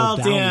 Well,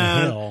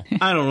 Dan,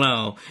 I don't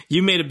know.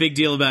 You made a big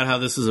deal about how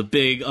this is a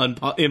big,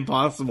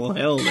 impossible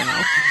hill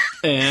now.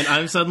 And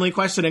I'm suddenly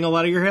questioning a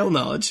lot of your hill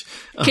knowledge.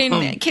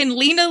 Can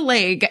Lena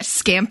Leg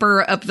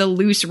scamper up the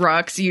loose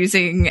rocks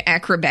using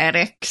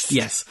acrobatics?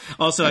 Yes.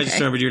 Also, I just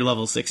remembered you're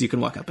level 6. You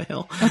can walk up a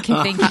hill. Okay,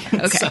 thank you.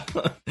 Okay. So,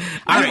 all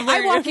right.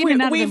 I walk in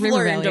and out of the We've river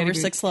learned valley. over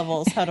 6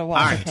 levels how to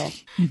walk All a right. hill.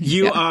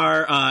 You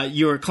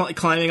are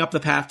climbing up the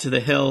path to the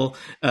hill.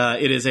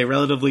 It is a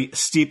relatively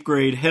steep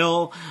grade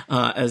hill,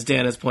 as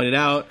Dan has pointed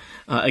out.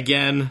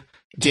 Again,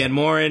 Dan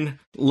Moren,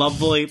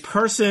 lovely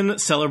person,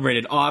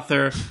 celebrated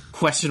author,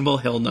 questionable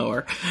hill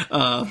knower.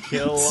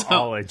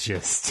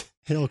 Hillologist.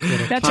 Hill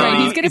critic. That's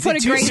right. He's going to put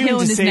a great hill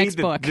in his next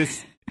book.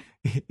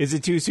 Is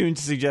it too soon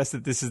to suggest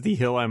that this is the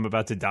hill I'm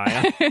about to die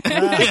on?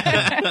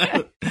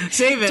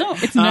 Save it.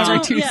 It's never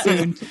too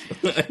soon.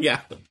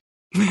 Yeah.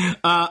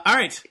 All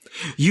right.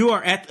 You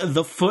are at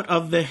the foot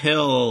of the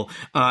hill,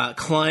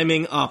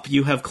 climbing up.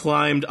 You have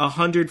climbed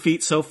 100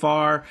 feet so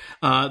far.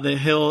 The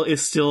hill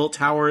is still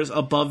towers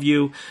above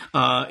you.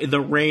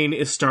 The rain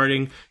is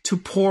starting to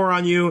pour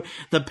on you.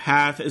 The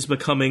path is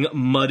becoming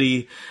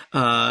muddy.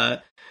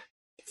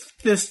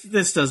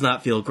 This does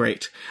not feel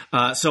great.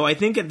 So I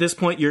think at this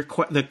point,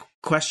 the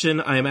question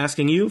I am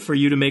asking you for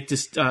you to make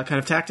this kind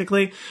of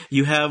tactically,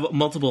 you have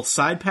multiple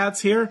side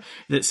paths here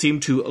that seem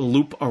to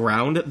loop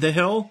around the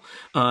hill.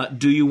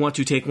 Do you want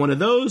to take one of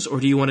those, or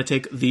do you want to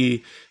take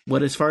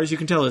what as far as you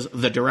can tell is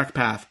the direct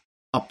path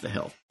up the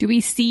hill? Do we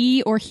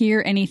see or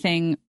hear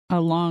anything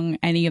along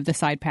any of the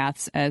side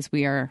paths as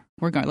we're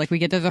going? Like we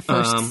get to the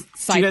first side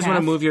path. Do you guys want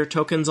to move your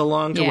tokens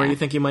along to where you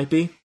think you might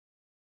be?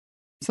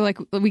 So like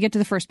we get to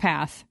the first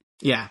path.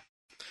 Yeah.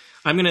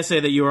 I'm going to say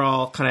that you're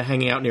all kind of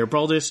hanging out near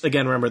Broldish.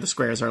 Again, remember the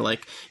squares are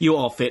like, you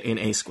all fit in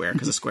a square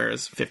because a square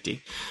is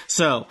 50.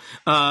 So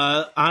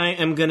I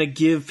am going to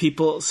give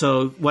people,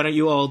 so why don't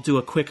you all do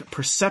a quick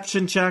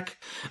perception check.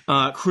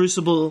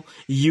 Crucible,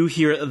 you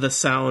hear the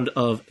sound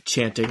of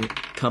chanting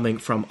coming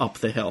from up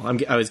the hill.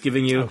 I was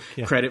giving you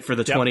credit for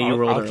the 20 you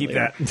rolled I'll keep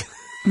earlier. that.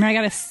 I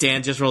got a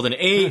Dan just rolled an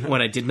 8 when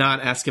I did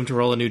not ask him to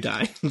roll a new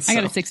die. I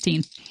got a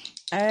 16.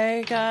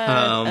 I got.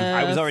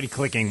 I was already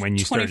clicking when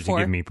you started 24.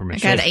 to give me I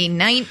permission. got a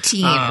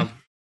 19.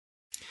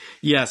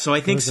 Yeah, so I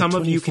think was a some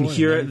of you can 24 and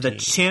hear 19. the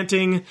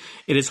chanting.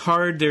 It is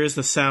hard. There is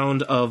the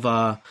sound of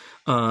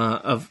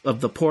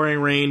the pouring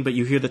rain, but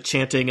you hear the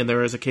chanting, and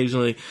there is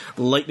occasionally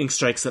lightning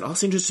strikes that all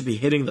seem just to be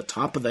hitting the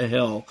top of the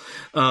hill.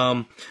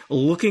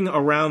 Looking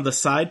around the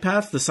side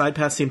path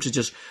seems to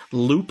just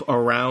loop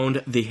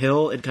around the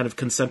hill in kind of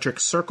concentric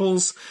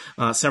circles.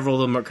 Several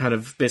of them are kind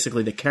of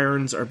basically the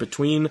cairns are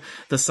between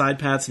the side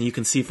paths, and you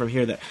can see from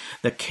here that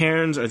the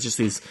cairns are just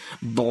these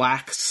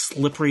black,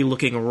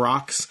 slippery-looking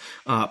rocks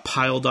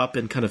piled up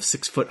in kind of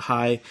 6-foot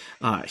high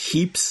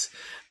heaps.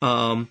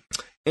 Imra,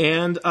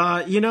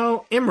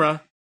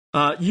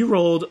 you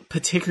rolled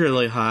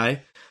particularly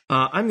high.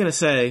 I'm going to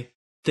say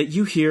that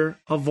you hear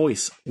a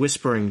voice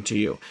whispering to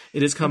you.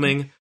 It is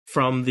coming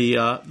from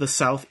the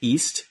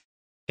southeast,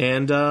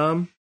 and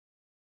I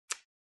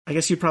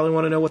guess you probably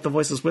want to know what the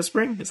voice is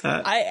whispering. Is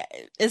that?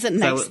 Is it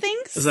nice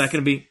things? Is that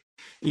going to be?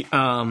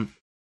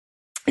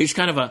 It's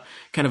kind of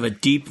a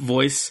deep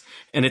voice,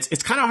 and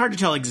it's kind of hard to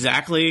tell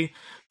exactly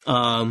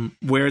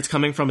where it's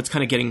coming from. It's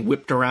kind of getting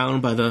whipped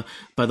around by the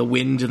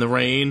wind and the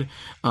rain.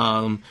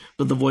 But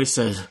the voice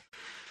says,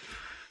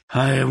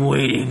 "I am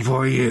waiting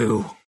for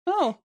you."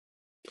 Oh,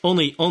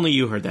 only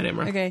you heard that,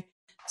 Imra. okay.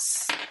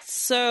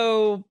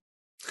 So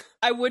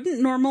I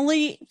wouldn't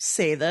normally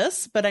say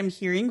this, but I'm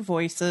hearing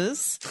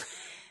voices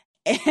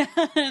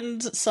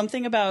and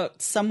something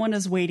about someone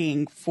is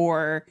waiting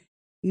for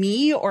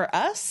me or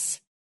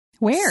us.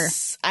 Where?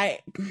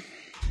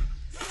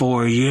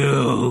 For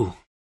you.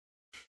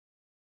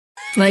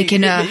 Like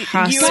in a You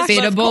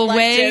hospitable both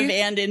collective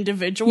way. and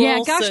individual. Yeah,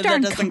 gosh so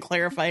darn that doesn't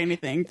clarify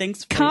anything.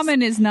 Thanks. Bruce.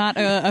 Common is not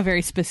a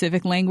very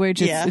specific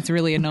language. It's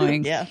really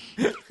annoying. Yeah.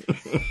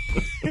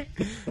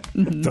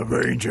 The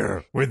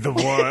ranger with the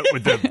what?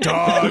 With the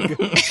dog?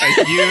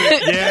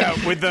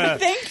 With the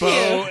Thank bow.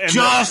 you. And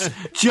Just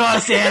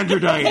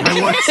Androdite.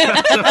 I want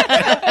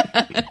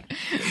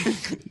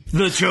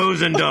the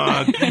chosen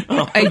dog.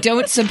 I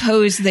don't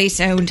suppose they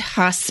sound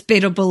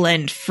hospitable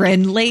and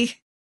friendly.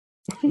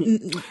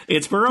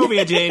 It's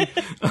Barovia, Jane.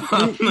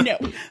 No.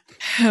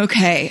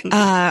 Okay.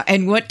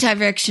 And what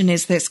direction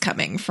is this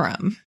coming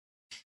from?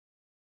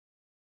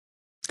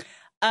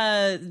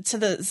 To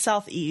the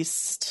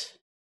southeast.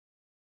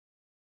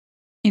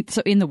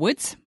 So in the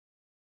woods?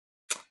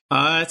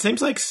 It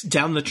seems like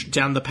down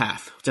the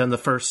path, down the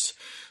first.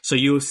 So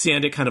you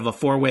stand at kind of a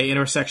 4-way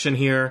intersection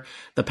here.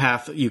 The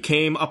path you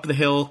came up the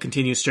hill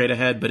continues straight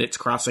ahead, but it's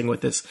crossing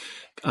with this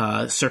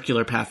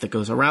circular path that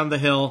goes around the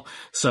hill.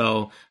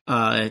 So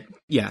to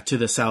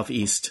the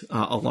southeast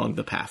along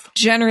the path.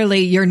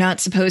 Generally, you're not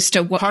supposed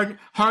to walk.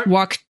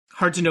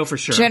 Hard to know for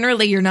sure.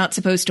 Generally, you're not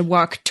supposed to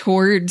walk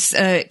towards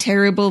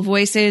terrible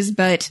voices,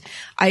 but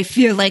I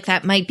feel like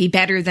that might be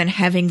better than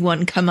having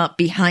one come up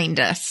behind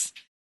us.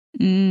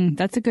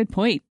 That's a good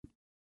point.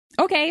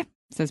 Okay,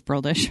 says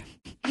Broldish.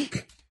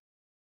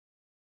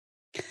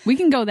 We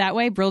can go that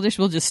way. Broldish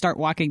will just start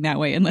walking that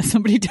way unless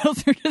somebody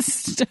tells her to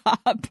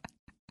stop.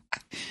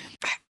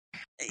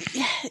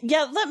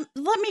 Yeah,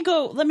 let me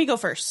go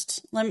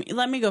first.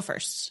 Let me go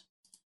first.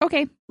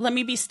 Okay. Let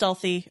me be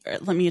stealthy, or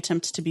let me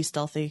attempt to be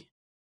stealthy.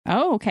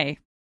 Oh, okay.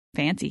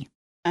 Fancy.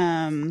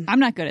 I'm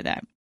not good at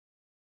that.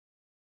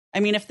 I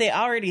mean, if they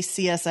already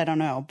see us, I don't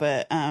know,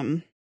 but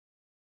I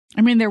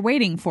mean, they're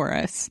waiting for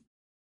us.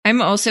 I'm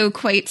also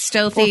quite Or for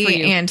stealthy,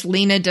 you. and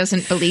Lena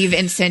doesn't believe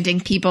in sending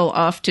people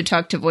off to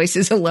talk to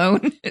voices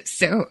alone.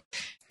 So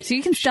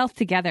you can stealth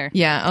together.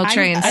 yeah, I'll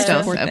try and I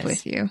stealth support up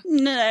this. with you.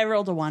 no, I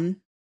rolled a 1.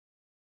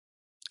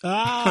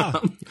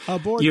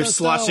 Aboard You're the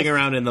sloshing stealth.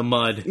 around in the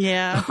mud.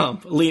 Yeah.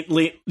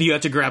 You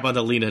have to grab onto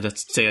Lena to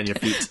stay on your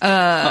feet.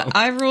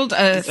 I rolled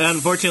a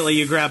Unfortunately,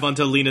 you grab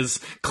onto Lena's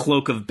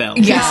cloak of bells.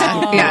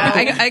 yeah.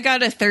 I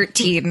got a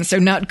 13, so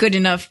not good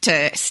enough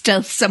to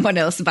stealth someone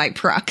else by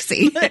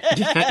proxy.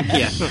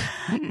 Yeah.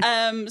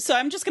 So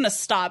I'm just gonna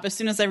stop as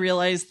soon as I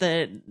realize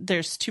that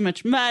there's too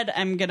much mud.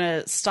 I'm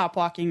gonna stop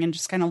walking and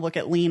just kind of look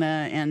at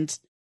Lena and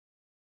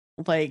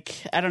like,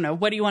 I don't know.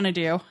 What do you want to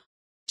do?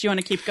 Do you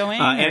want to keep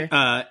going?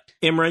 or-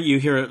 Imra, you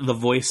hear the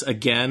voice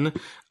again.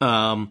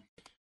 I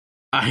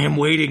am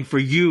waiting for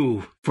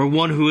you, for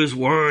one who is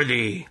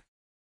worthy.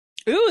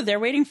 Ooh, they're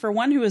waiting for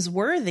one who is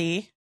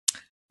worthy.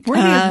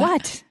 Worthy of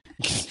what?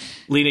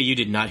 Lena, you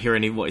did not hear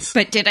any voice.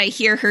 But did I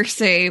hear her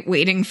say,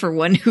 waiting for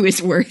one who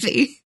is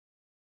worthy?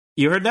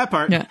 You heard that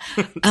part. No.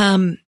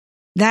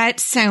 That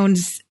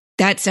sounds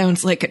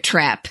like a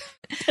trap.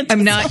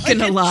 I'm not going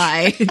to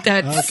lie.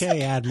 That's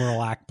Okay,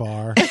 Admiral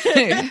Akbar.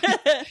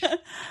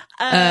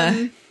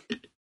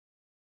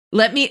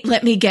 Let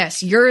me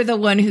guess. You're the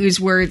one who's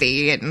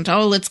worthy, and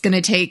all it's going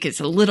to take is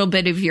a little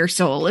bit of your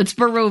soul. It's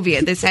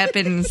Barovia. This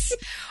happens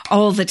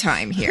all the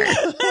time here.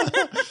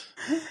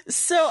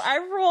 So I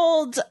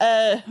rolled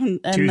a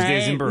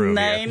Tuesdays in Barovia.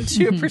 9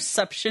 to a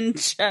perception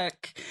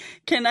check.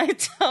 Can I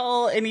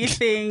tell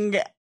anything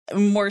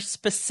more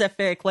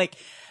specific? Like,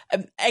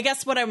 I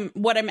guess what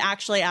I'm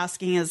actually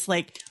asking is,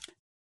 like,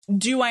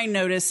 do I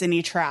notice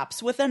any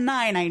traps? With a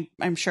 9,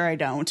 I'm sure I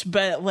don't.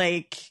 But,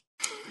 like,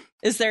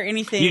 is there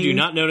anything? You do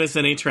not notice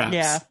any traps.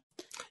 Yeah.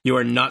 You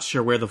are not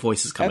sure where the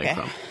voice is coming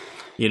from.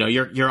 You know,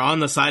 you're on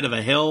the side of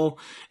a hill.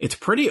 It's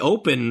pretty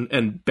open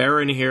and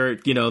barren here.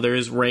 You know, there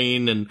is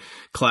rain and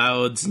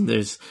clouds, and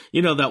there's,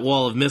 you know, that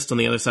wall of mist on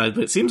the other side.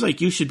 But it seems like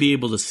you should be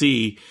able to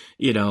see,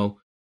 you know,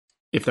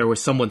 if there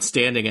was someone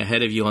standing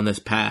ahead of you on this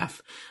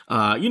path.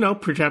 You know,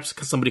 perhaps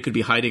somebody could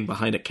be hiding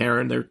behind a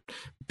cairn. They're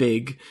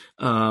big.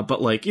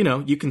 But, like, you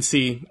know, you can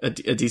see a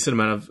decent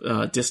amount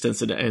of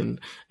distance. And,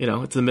 you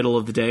know, it's the middle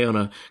of the day on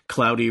a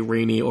cloudy,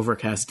 rainy,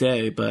 overcast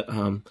day. But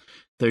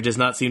there does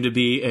not seem to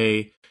be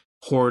a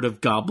horde of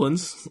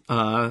goblins,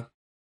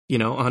 you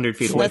know, 100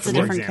 feet away That's from a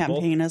you. different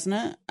campaign, isn't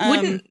it?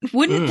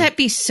 Wouldn't that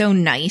be so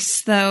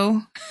nice,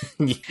 though?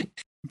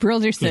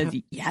 Brilder says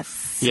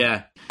yes.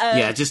 Yeah.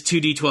 Yeah, just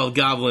 2d12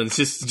 goblins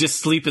just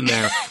sleeping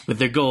there with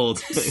their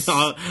gold,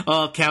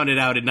 all counted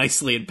out and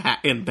nicely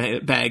in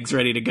bags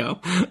ready to go.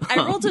 I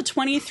rolled a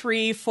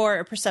 23 for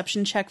a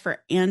perception check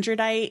for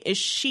Androdite. Is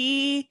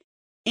she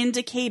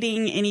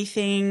indicating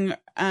anything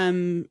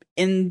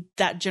in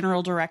that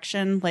general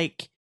direction?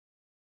 Like,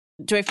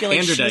 do I feel like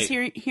Androdite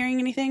she's hearing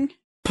anything?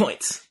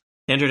 Points.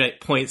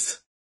 Androdite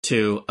points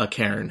to a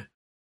cairn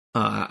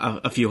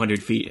a few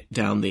hundred feet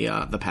down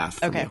the path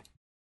from you.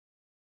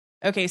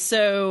 Okay,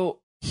 so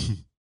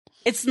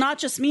it's not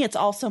just me, it's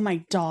also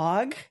my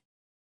dog.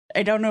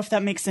 I don't know if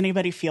that makes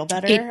anybody feel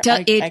better. It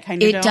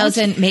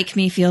doesn't make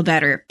me feel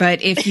better,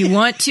 but if you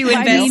want to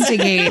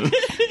investigate,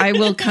 I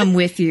will come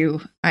with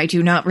you. I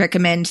do not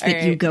recommend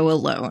that you go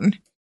alone.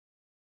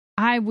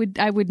 I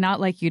would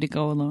not like you to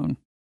go alone.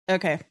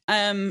 Okay.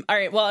 All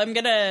right. Well, I'm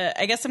gonna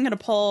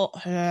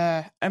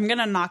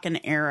knock an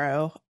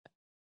arrow.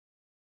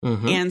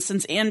 Mm-hmm. And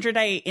since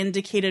Androdite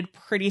indicated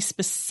pretty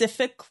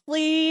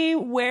specifically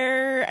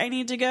where I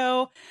need to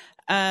go,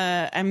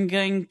 I'm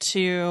just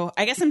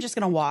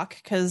going to walk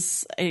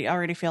because I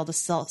already failed a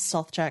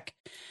stealth check.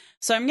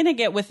 So I'm going to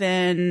get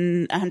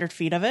within 100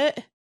 feet of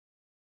it.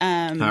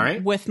 All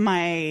right. With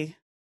my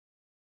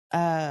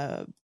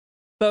bow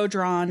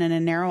drawn and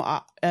an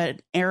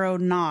arrow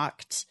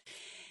knocked.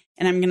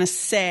 And I'm going to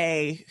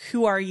say,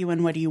 who are you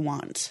and what do you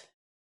want?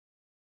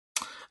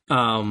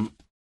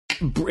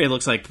 It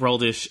looks like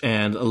Broldish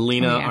and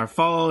Alina are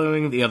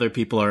following. The other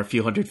people are a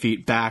few hundred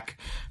feet back,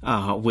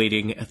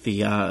 waiting at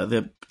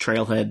the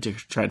trailhead to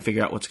try and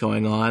figure out what's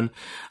going on.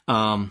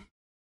 And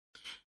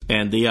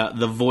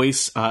the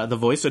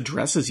voice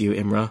addresses you,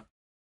 Imra.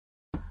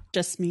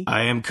 Just me.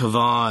 I am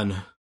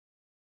Kavan.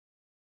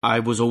 I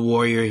was a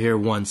warrior here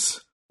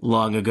once,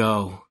 long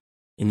ago,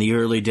 in the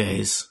early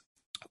days.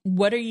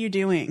 What are you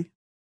doing?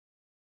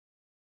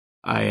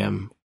 I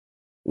am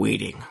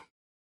waiting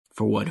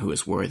for one who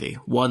is worthy.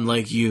 One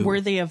like you.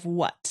 Worthy of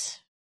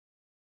what?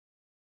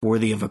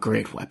 Worthy of a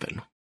great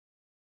weapon.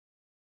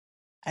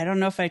 I don't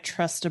know if I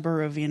trust a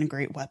Barovian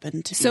great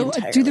weapon to be So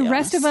do the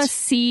rest of us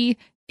see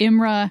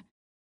Imra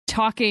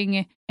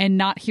talking and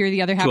not hear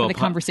the other half of the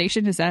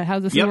conversation? Is that how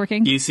this is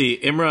working? You see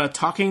Imra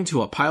talking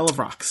to a pile of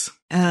rocks.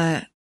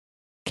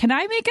 Can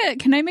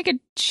I make a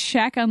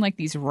check on like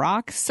these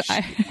rocks?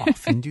 I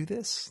often do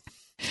this.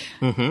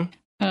 Mm-hmm.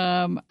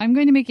 I'm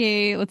going to make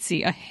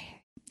a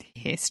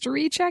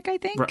history check, I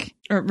think.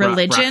 Or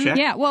religion?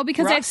 Yeah, well,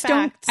 because I have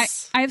stone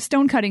I have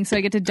stone cutting, so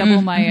I get to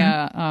double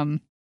my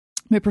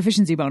my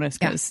proficiency bonus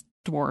because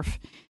dwarf.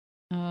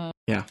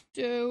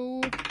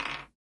 So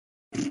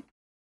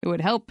it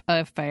would help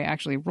if I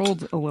actually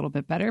rolled a little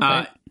bit better.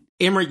 But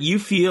Imra, you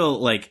feel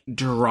like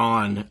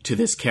drawn to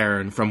this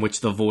cairn from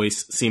which the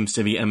voice seems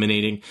to be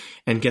emanating,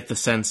 and get the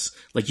sense,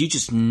 like you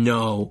just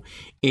know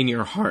in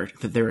your heart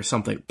that there is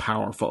something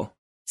powerful.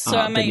 So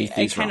am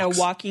I kind of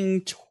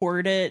walking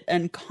toward it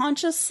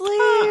unconsciously,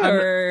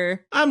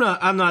 or I'm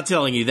not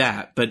telling you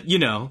that, but you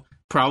know,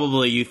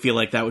 probably you feel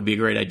like that would be a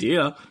great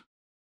idea.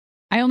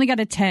 I only got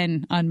a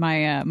 10 on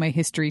my my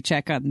history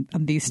check on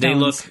these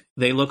stones.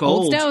 They look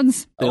old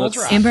stones. Old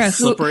rocks.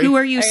 Imra, who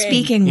are you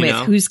speaking with?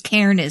 Know? Whose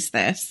cairn is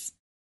this?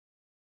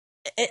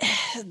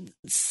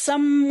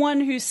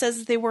 Someone who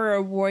says they were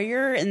a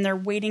warrior and they're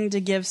waiting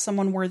to give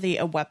someone worthy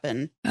a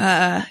weapon.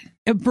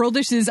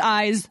 Brildish's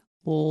eyes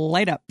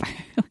light up.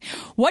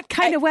 What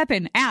kind of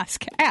weapon?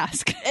 Ask.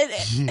 I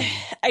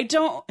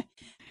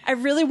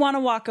really want to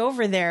walk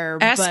over there.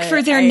 Ask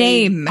for their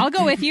name. I'll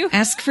go with you.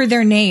 Ask for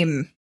their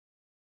name.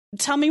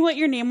 Tell me what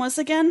your name was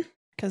again,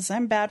 because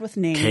I'm bad with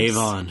names.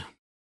 Kayvon.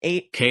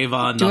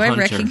 Kayvon the Do I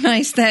hunter.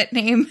 recognize that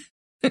name?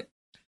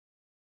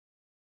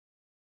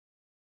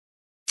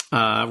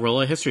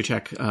 Roll a history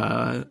check,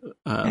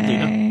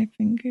 Lena.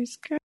 Fingers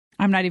crossed.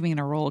 I'm not even going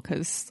to roll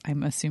because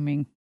I'm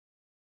assuming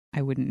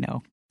I wouldn't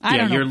know. I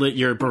don't know.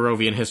 Your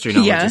Barovian history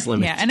knowledge is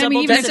limited. Yeah, and I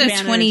mean, That's a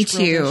disadvantage, 22.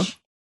 British.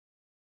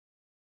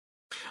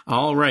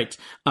 All right.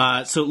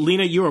 So,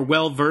 Lena, you are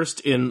well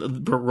versed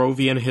in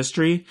Barovian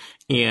history,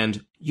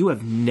 and you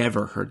have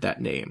never heard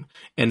that name.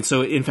 And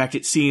so, in fact,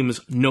 it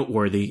seems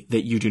noteworthy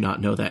that you do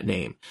not know that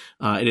name.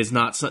 It is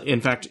not.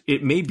 In fact,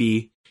 it may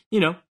be.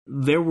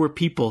 There were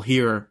people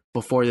here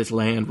before this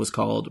land was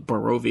called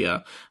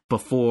Barovia,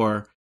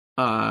 before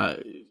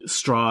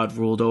Strahd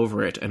ruled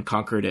over it and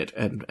conquered it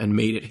and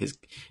made it his,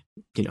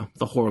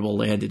 the horrible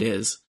land it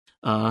is.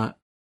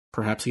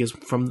 Perhaps he is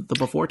from the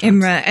before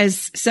times. Imra,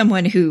 as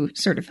someone who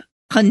sort of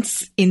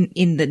hunts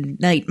in the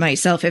night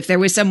myself, if there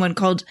was someone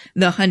called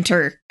the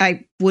Hunter,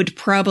 I would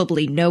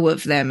probably know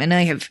of them, and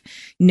I have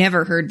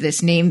never heard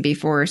this name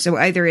before. So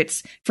either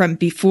it's from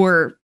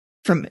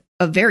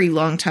a very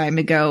long time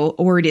ago,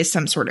 or it is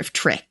some sort of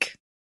trick.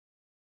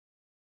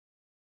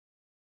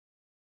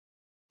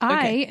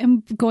 I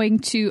am going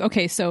to.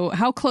 Okay, so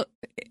how close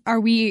are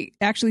we?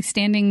 Actually,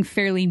 standing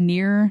fairly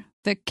near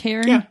the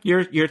cairn. Yeah,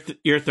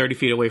 you're 30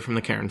 feet away from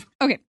the cairn.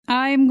 Okay,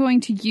 I'm going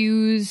to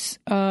use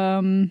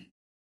what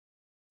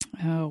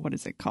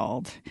is it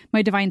called?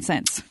 My divine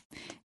sense,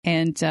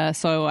 and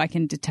so I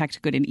can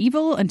detect good and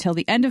evil until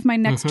the end of my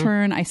next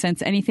turn. I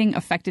sense anything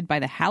affected by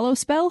the Hallow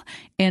spell,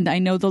 and I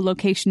know the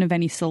location of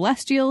any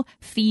celestial,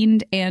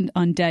 fiend, and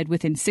undead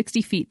within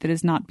 60 feet that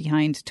is not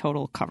behind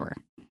total cover.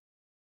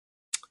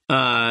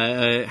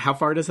 How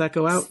far does that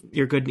go out?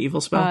 Your good and evil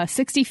spell?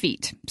 60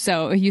 feet.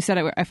 So you said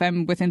if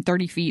I'm within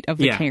 30 feet of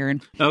the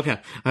cairn. Okay.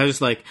 I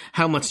was like,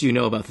 how much do you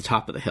know about the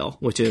top of the hill,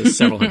 which is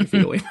several hundred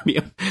feet away from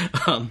you?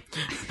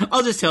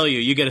 I'll just tell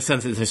you get a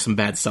sense that there's some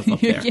bad stuff up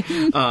there.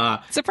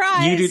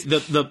 Surprise! You do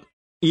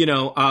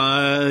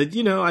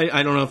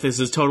I don't know if this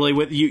is totally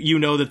with you. You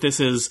know that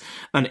this is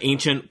an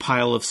ancient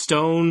pile of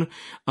stone.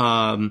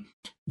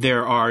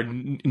 There are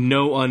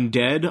no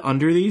undead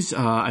under these.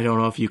 I don't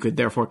know if you could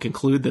therefore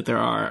conclude that there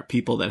are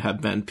people that have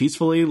been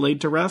peacefully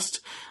laid to rest,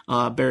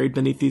 buried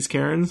beneath these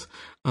cairns.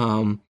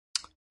 It's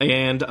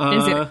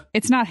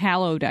not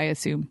hallowed, I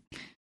assume.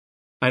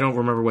 I don't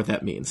remember what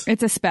that means.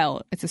 It's a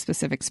spell. It's a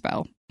specific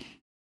spell.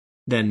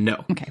 Then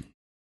no. Okay.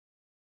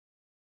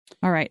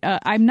 All right.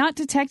 I'm not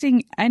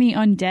detecting any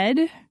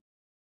undead.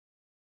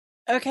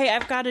 Okay,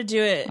 I've got to do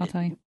it. I'll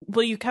tell you.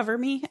 Will you cover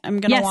me? I'm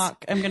going to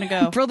walk. I'm going to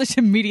go. Brodish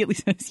immediately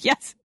says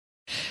yes.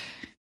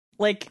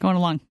 Like going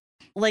along.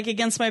 Like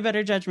against my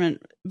better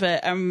judgment,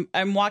 but I'm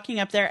walking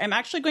up there. I'm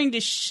actually going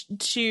to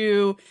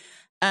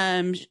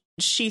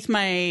sheath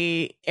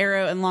my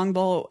arrow and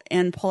longbow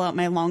and pull out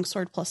my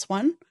longsword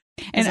 +1.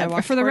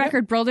 And for the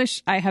record,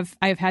 Brodish, I have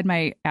had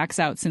my axe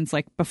out since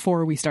like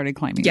before we started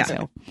climbing this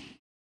hill.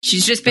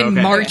 She's just been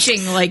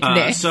marching like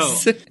this.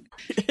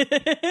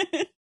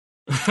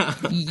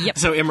 Yep.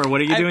 So, Imra,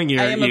 what are you doing?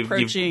 I am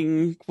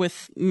approaching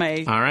with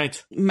my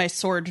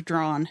sword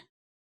drawn.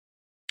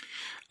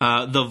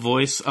 The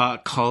voice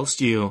calls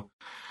to you.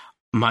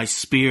 My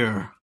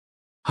spear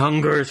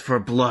hungers for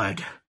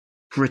blood.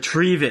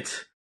 Retrieve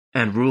it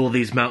and rule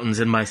these mountains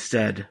in my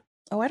stead.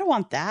 Oh, I don't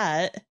want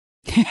that.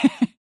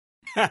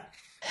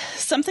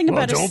 Something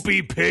about don't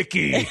be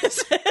picky.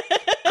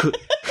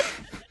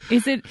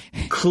 Is it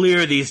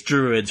clear these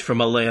druids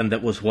from a land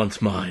that was once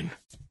mine?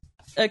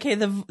 Okay,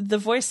 the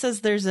voice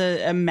says there's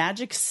a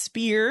magic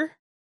spear,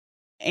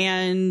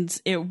 and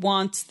it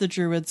wants the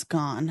druids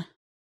gone.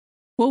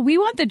 Well, we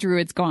want the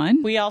druids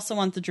gone. We also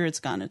want the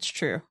druids gone. It's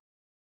true.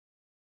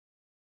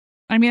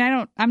 I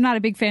mean, I'm not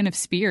a big fan of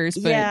spears,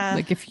 but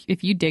like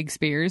if you dig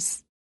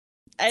spears,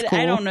 cool.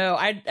 I don't know.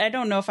 I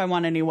don't know if I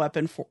want any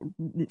weapon for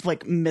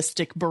like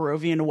mystic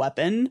Barovian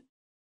weapon,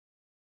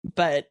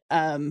 but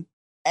I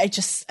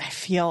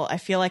feel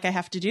like I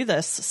have to do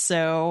this.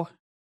 So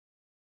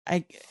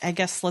I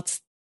guess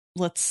let's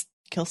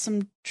kill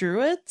some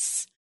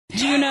druids.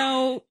 Do you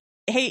know?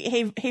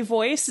 Hey,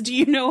 voice. Do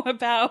you know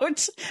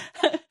about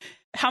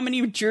how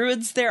many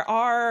druids there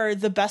are?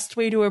 The best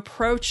way to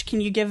approach? Can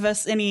you give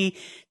us any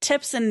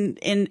tips and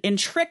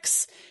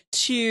tricks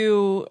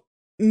to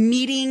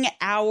meeting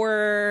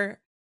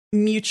our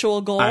mutual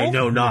goal? I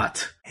know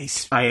not.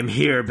 I am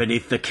here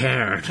beneath the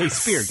cairn. Hey,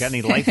 Spear, got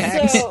any life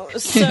hacks?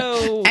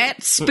 So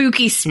at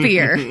Spooky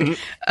Spear,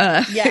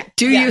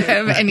 do you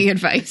have any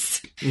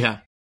advice?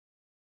 Yeah.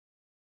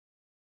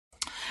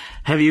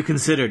 Have you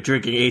considered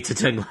drinking 8 to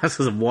 10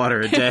 glasses of water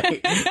a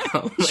day?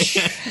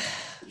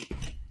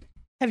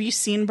 Have you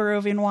seen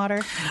Barovian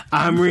water?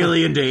 I'm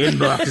really into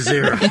Inbox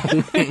Zero.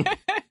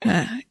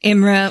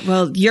 Imra,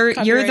 well,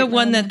 you're the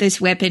one that this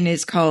weapon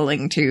is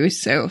calling to,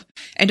 so,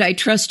 and I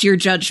trust your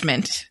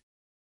judgment.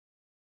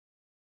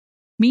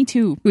 Me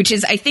too. Which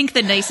is, I think,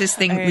 the nicest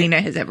thing Lena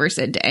has ever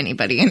said to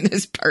anybody in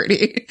this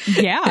party.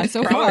 Yeah,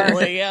 so far.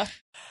 Probably, yeah.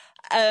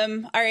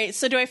 All right,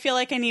 so do I feel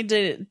like I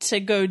need to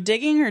go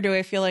digging, or do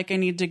I feel like I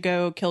need to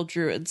go kill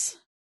druids?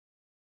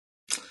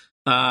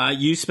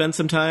 You spend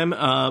some time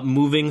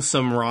moving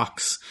some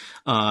rocks.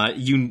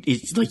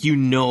 It's like you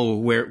know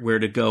where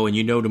to go, and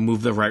you know to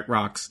move the right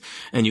rocks,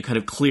 and you kind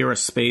of clear a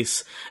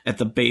space at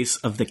the base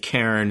of the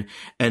cairn,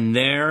 and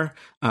there,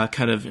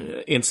 kind of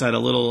inside a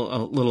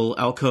little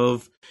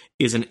alcove,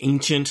 is an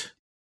ancient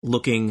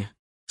looking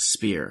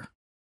spear,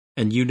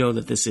 and you know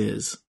that this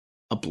is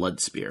a blood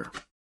spear.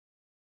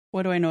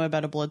 What do I know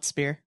about a blood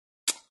spear?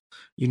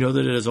 You know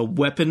that it is a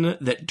weapon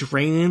that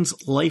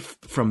drains life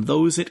from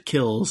those it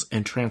kills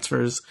and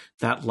transfers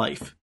that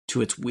life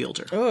to its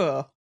wielder.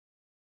 Ugh.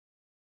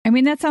 I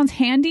mean, that sounds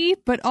handy,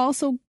 but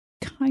also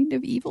kind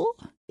of evil.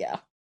 Yeah.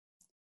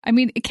 I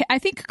mean, I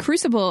think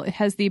Crucible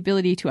has the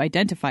ability to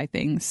identify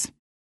things.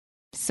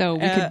 So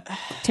we could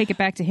take it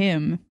back to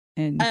him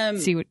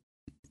and see what,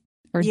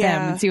 or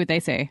them, and see what they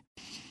say.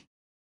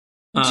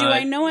 Do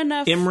I know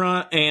enough?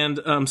 Imra and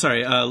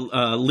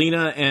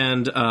Lena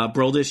and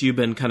Broldish, you've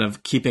been kind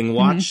of keeping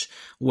watch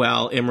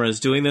while Imra is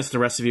doing this. The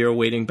rest of you are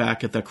waiting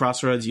back at the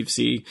crossroads. You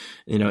see,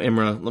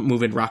 Imra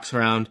moving rocks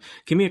around.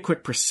 Give me a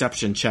quick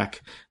perception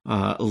check,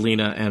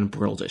 Lena and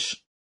Broldish.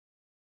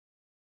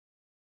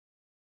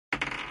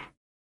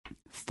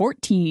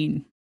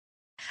 14.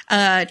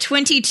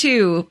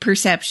 22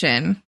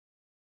 perception.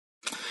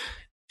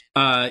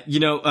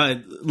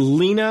 Lena,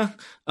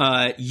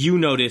 you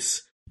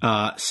notice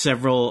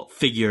several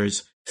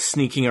figures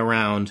sneaking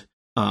around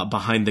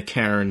behind the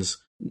cairns,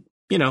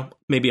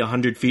 maybe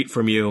 100 feet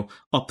from you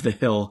up the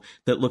hill,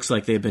 that looks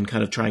like they've been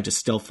kind of trying to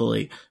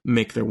stealthily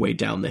make their way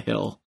down the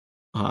hill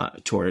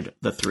toward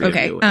the three of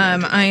you.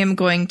 I am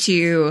going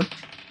to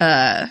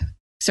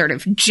sort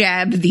of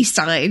jab the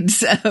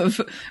sides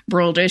of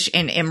Broldish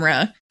and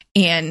Imra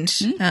and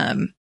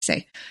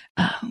say,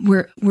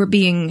 we're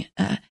being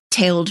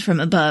tailed from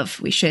above.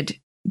 We should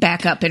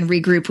back up and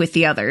regroup with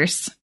the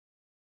others.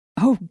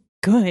 Oh,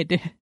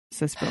 good,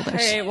 says Broldish. All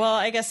right, well,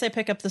 I guess I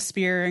pick up the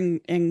spear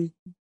and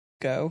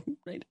go.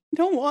 I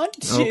don't want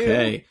to.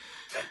 Okay.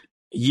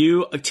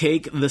 You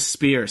take the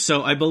spear.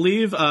 So I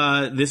believe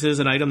this is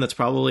an item that's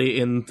probably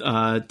in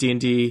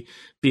D&D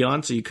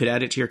Beyond, so you could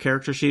add it to your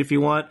character sheet if you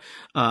want.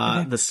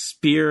 The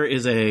spear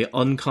is a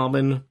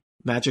uncommon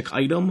magic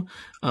item.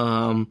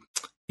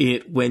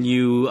 When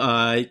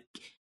you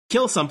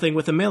kill something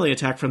with a melee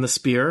attack from the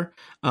spear,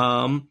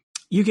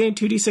 you gain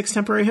 2d6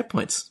 temporary hit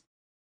points.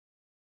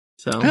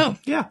 So,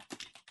 yeah,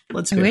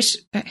 let's go.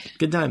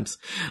 Good times.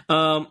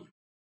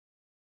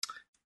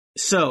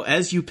 So,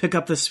 as you pick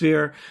up the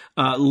spear,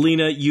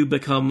 Lena,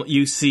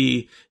 you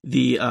see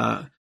they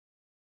are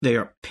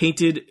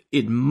painted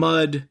in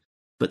mud,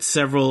 but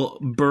several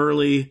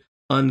burly,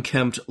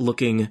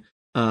 unkempt-looking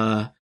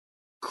humanoid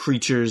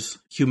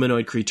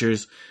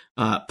creatures,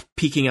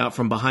 peeking out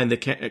from behind the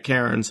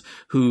cairns,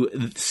 who,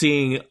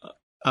 seeing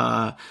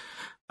Imra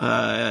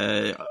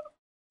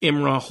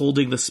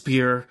holding the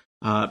spear,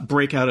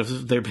 break out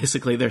of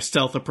their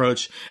stealth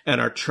approach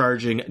and are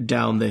charging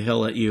down the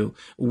hill at you,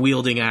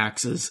 wielding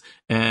axes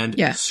and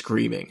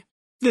screaming.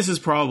 This is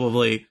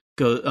probably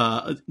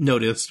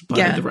noticed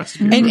by the rest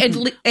of you.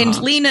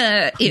 And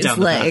Lena is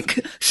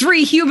like,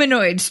 3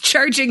 humanoids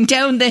charging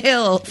down the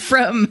hill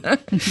from,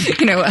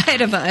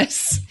 ahead of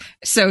us.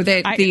 So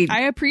that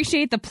I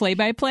appreciate the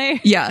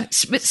play-by-play. Yeah,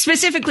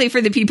 specifically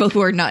for the people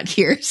who are not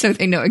here, so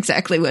they know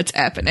exactly what's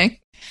happening.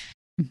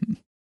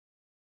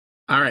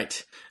 All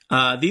right.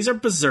 These are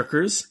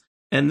berserkers,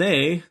 and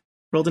they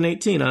rolled an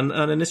 18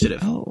 on initiative.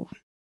 Oh.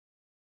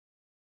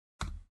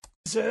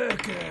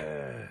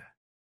 Berserker.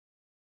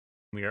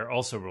 We are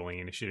also rolling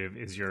initiative.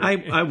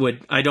 I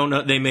would. I don't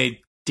know. They may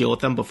deal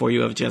with them before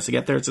you have a chance to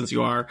get there, since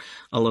you are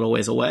a little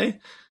ways away.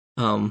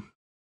 Do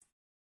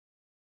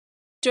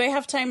I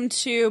have time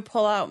to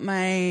pull out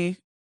my...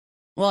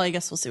 Well, I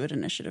guess we'll see what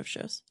initiative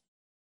shows.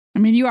 I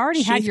mean, you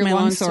already had Sheath your my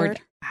longsword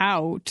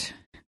out.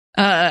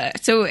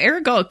 So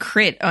Erigol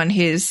crit on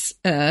his...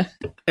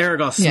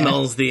 Erigol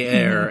smells the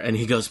air, and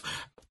he goes,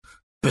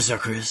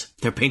 berserkers,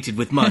 they're painted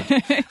with mud.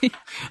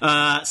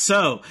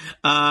 So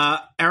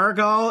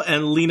Erigol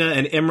and Lena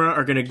and Imra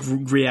are going to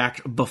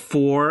react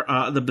before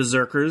the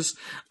berserkers.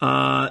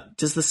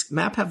 Does this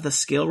map have the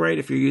scale right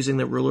if you're using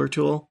the ruler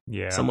tool?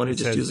 Yeah. Someone who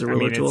just used the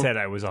ruler tool? It said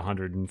I was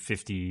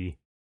 150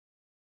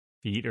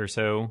 feet or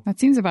so. That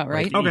seems about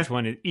right.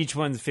 Okay. Each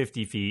one's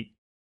 50 feet.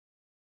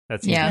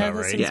 That seems about right.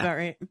 That seems about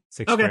right.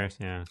 6 squares.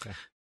 Yeah, okay.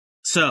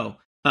 So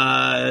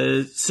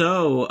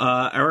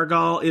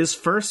Erigol is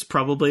first.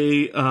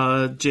 Probably,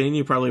 Jane,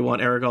 you probably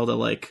want Erigol to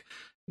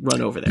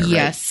run over there.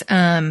 Yes.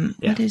 Right?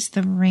 What is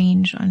the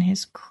range on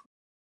his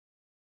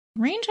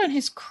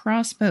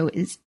crossbow?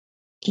 Is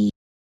 8.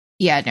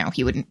 Yeah, no,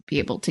 he wouldn't be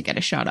able to get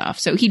a shot off.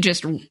 So he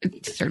just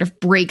sort of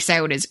breaks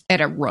out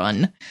at a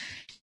run.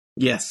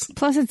 Yes.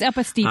 Plus, it's up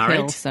a steep All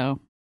hill, right. so.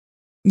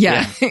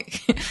 Yeah.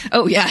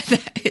 Oh, yeah.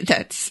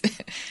 That's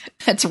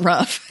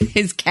rough.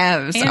 His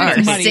calves And are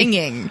it's muddy.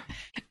 singing.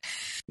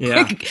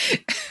 Yeah.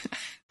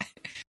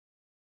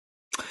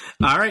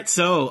 All right,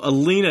 so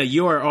Alina,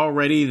 you are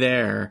already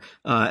there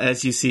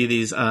as you see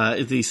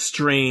these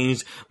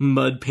strange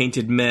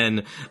mud-painted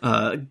men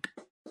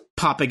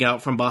popping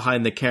out from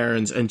behind the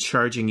cairns and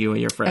charging you and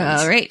your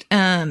friends. All right.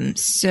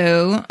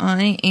 So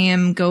I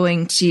am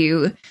going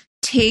to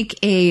take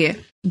a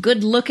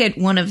good look at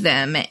one of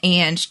them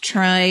and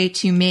try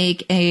to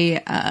make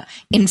a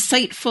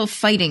insightful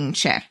fighting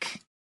check.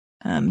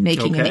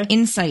 Making an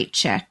insight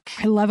check.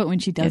 I love it when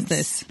she does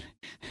this.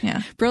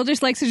 Yeah. Brill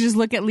just likes to just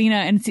look at Lena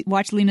and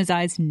watch Lena's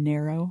eyes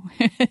narrow.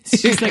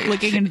 She's like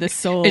looking into the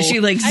soul. And she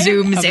like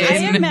zooms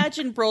in. I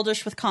imagine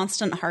Brildish with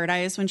constant heart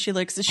eyes when she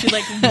looks. She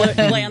like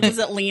glances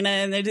at Lena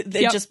and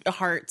they just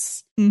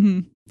hearts.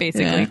 Mm-hmm.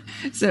 Basically.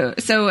 Yeah.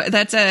 So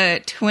that's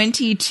a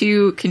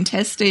 22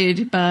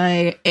 contested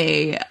by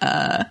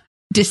a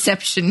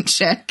deception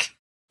check.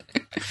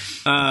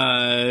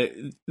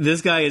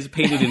 This guy is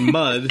painted in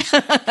mud.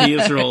 He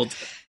has rolled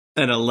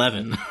an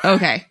 11.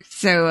 Okay.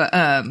 So,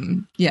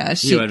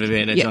 You have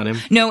advantage on him?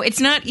 No, it's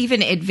not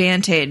even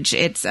advantage.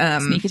 It's,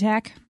 Sneak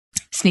attack?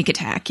 Sneak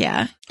attack,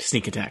 yeah.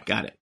 Sneak attack,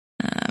 got it.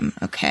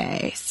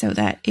 Okay. So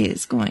that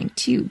is going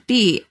to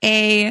be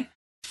a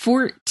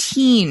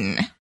 14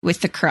 with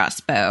the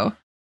crossbow.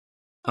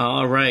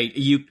 All right.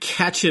 You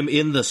catch him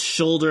in the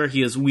shoulder.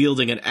 He is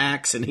wielding an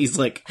axe and he's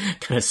like,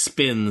 kind of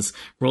spins.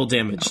 Roll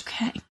damage.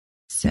 Okay.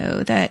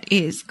 So that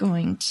is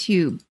going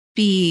to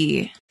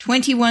be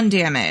 21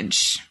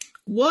 damage.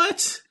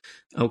 What?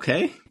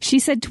 Okay. She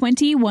said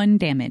 21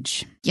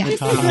 damage. Yeah.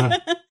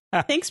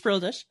 Thanks,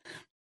 Brildish.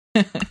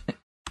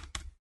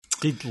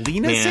 Did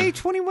Lena say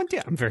 21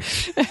 damage? I'm very...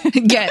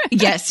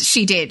 Yes,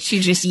 she did. She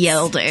just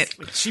yelled it.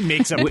 She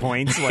makes up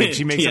points. Like,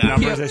 she makes up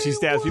numbers as she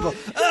stabs people.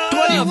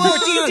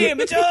 14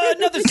 damage.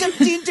 Another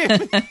 17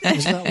 damage.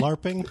 Is that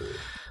LARPing?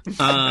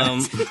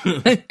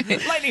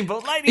 Lightning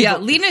bolt. Yeah,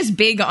 Lena's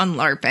big on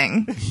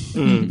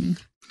LARPing.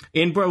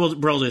 In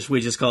Broldish,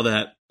 we just call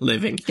that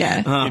living.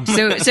 Yeah.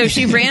 So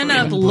she ran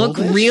up, looked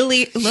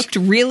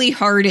really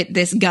hard at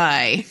this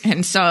guy,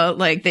 and saw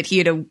like that he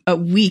had a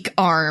weak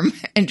arm,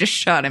 and just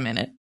shot him in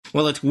it.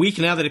 Well, it's weak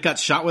now that it got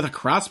shot with a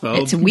crossbow.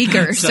 It's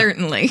weaker,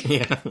 certainly.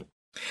 Yeah.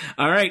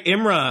 All right,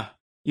 Imra,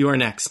 you are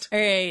next. All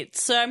right,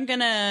 so I'm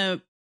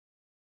gonna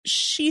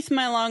sheath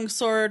my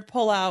longsword,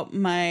 pull out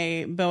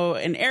my bow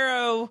and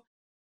arrow.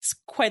 It's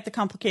quite the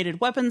complicated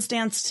weapons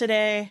dance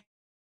today.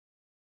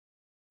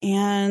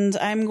 And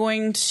I'm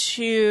going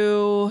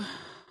to,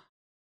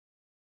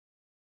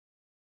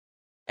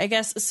 I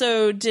guess,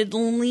 so did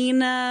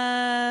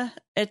Lena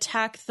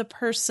attack the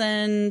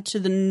person to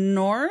the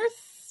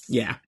north?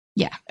 Yeah.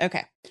 Yeah.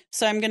 Okay.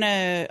 So I'm going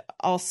to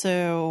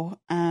also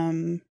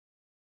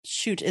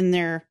shoot in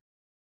their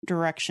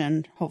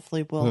direction.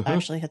 Hopefully we'll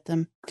actually hit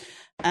them.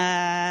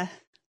 An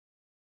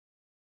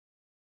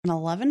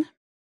 11?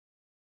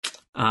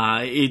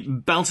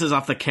 It bounces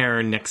off the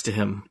cairn next to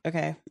him.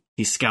 Okay.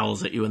 He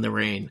scowls at you in the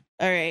rain.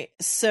 All right.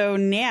 So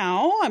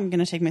now I'm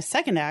going to take my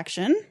second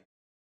action.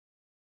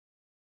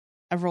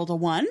 I've rolled a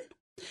 1.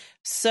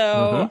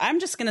 So I'm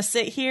just going to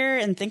sit here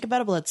and think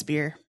about a blood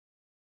spear.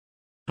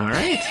 All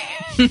right.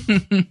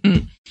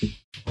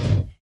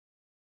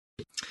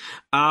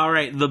 All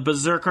right. The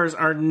Berserkers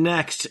are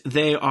next.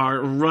 They are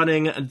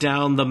running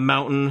down the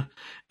mountain.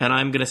 And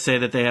I'm going to say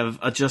that they have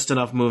just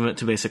enough movement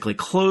to basically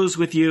close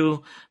with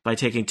you by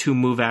taking 2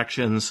 move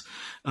actions.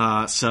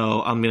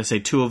 So I'm going to say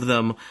 2 of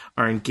them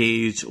are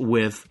engaged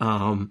with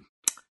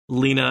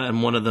Lena,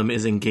 and one of them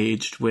is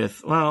engaged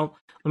with, well,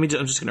 I'm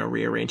just going to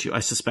rearrange you.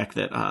 I suspect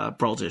that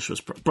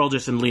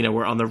Broldish and Lena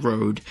were on the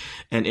road,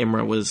 and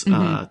Imra was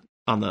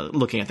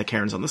looking at the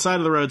cairns on the side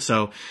of the road.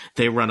 So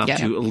they run up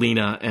to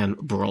Lena and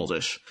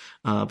Broldish.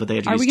 But they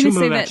had to use 2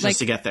 move actions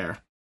to get there.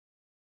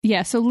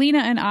 Yeah, so Lena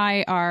and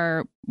I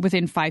are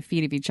within 5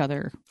 feet of each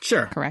other.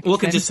 Sure. Correct. We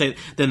can just say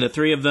then the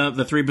 3 of them,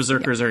 the 3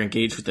 Berserkers are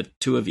engaged with the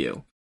 2 of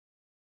you.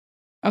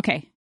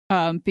 Okay.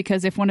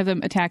 Because if one of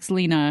them attacks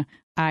Lena,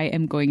 I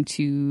am going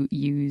to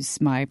use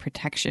my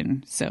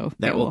protection. So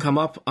that will come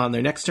up on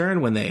their next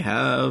turn when they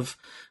have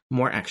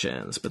more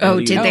actions. But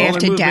did they have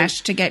to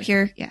dash to get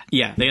here? Yeah.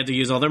 Yeah, they had to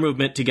use all their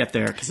movement to get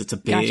there because it's a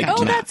big map.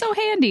 Oh, that's so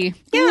handy.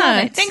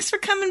 Yeah, thanks for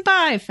coming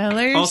by,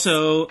 fellas.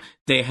 Also,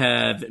 they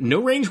have no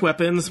ranged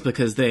weapons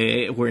because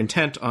they were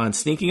intent on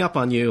sneaking up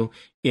on you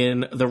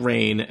in the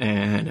rain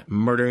and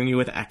murdering you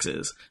with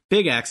axes.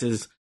 Big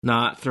axes,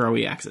 not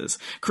throwy axes.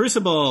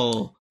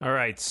 Crucible. All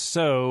right,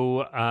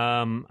 so,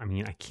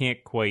 I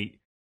can't quite...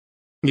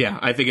 Yeah,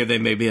 I figured they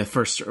may be a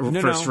first round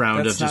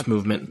of just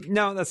movement.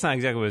 No, that's not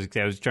exactly what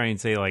I was trying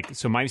to say. Like,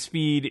 so my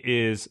speed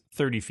is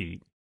 30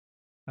 feet.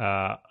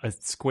 A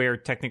square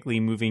technically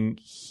moving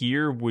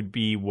here would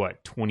be,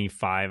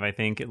 25, I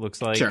think it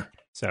looks like. Sure.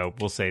 So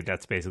we'll say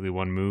that's basically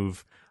 1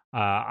 move.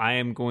 I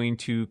am going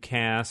to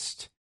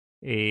cast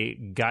a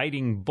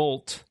guiding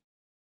bolt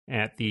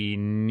at the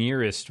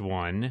nearest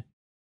one.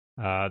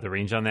 The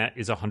range on that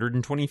is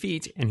 120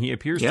 feet, and he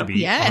appears to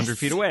be 100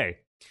 feet away.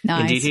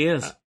 Nice. Indeed he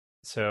is.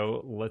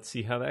 So let's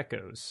see how that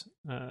goes.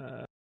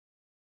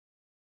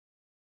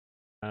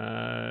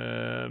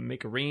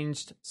 Make a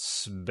ranged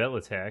spell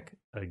attack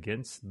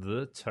against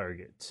the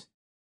target.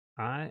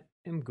 I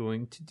am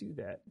going to do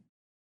that.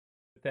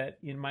 Put that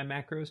in my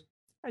macros.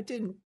 I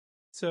didn't.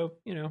 So,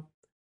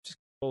 just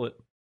roll it.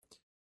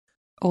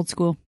 Old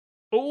school.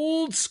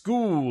 Old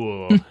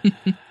school.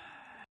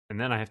 And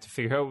then I have to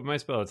figure out what my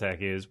spell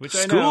attack is, which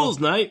School's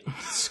I know. night.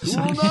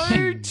 School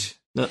night.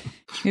 No.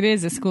 It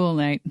is a school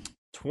night.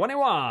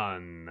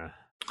 21.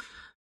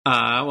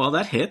 Well,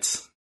 that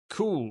hits.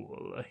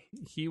 Cool.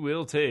 He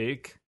will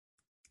take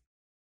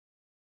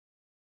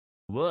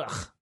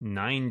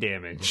 9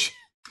 damage.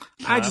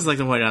 I just like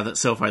to point out that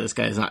so far this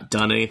guy has not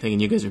done anything,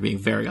 and you guys are being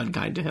very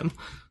unkind to him.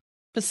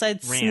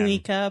 Besides Ran.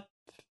 sneak up.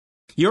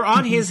 You're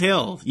on his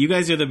hill. You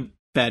guys are the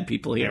bad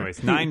people here.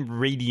 Anyways, 9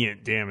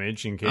 radiant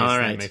damage in case All that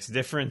right. makes a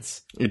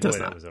difference. It does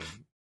Boy, not.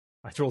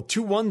 I rolled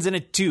 2 1s and a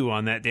 2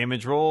 on that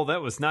damage roll.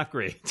 That was not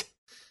great.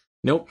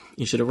 Nope.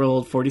 You should have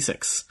rolled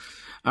 46.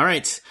 All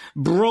right.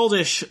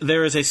 Broldish,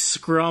 there is a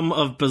scrum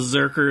of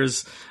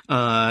berserkers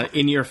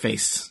in your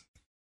face.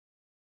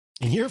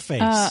 In your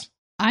face.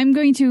 I'm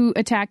going to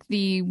attack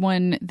the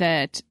one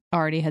that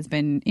already has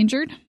been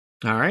injured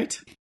All right.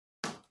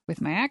 with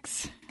my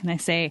axe. And I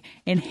say,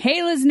 in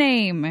Hela's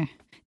name,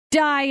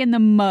 die in the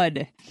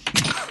mud.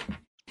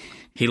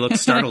 He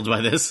looks startled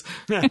by this.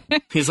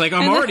 He's like,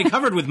 I'm already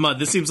covered with mud.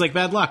 This seems like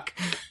bad luck.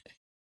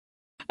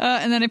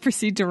 And then I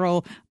proceed to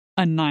roll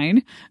a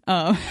 9.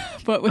 But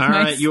with All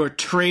my right. You're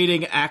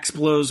trading axe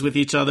blows with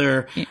each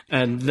other,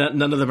 and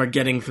none of them are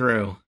getting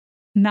through.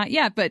 Not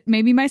yet, but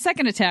maybe my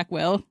second attack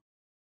will.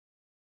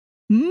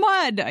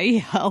 Mud, I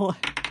yell.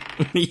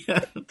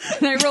 Yeah.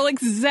 And I roll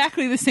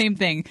exactly the same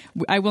thing.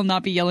 I will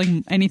not be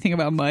yelling anything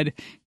about mud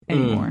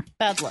anymore.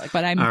 Bad luck.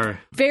 But I'm All right.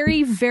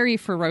 very, very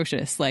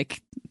ferocious.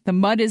 Like, the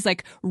mud is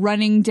like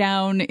running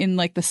down in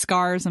like the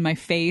scars on my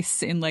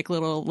face in like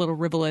little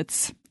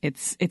rivulets.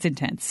 It's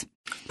intense.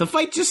 The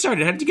fight just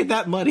started. How did you get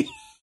that muddy?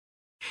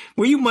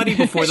 Were you muddy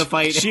before the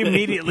fight? She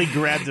immediately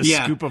grabbed a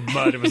Yeah. scoop of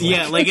mud and was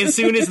Yeah, like as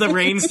soon as the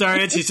rain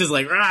started, she's just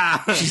like,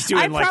 rah! she's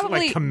doing I like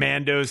probably-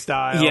 commando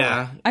style.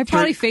 Yeah. I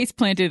probably face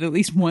planted at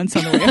least once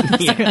on the way up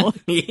the hill.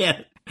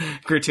 Yeah.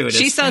 Gratuitous.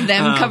 She saw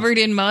them covered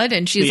in mud,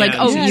 and she's yeah, like,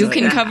 "Oh, she's you like,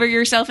 can "Ah." cover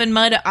yourself in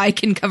mud. I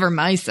can cover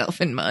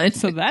myself in mud."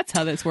 So that's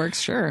how this works,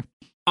 sure.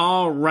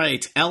 All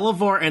right.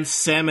 Elevor and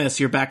Samus,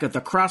 you're back at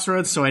the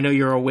crossroads, so I know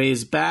you're a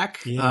ways back.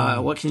 Yeah.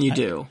 What can you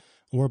do?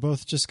 We're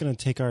both just going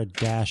to take our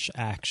dash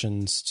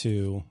actions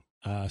to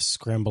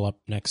scramble up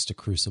next to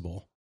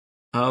Crucible.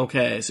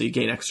 Okay, so you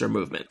gain extra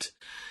movement.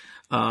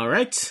 All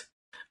right.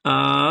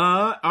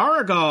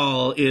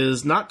 Aragal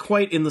is not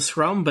quite in the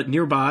scrum, but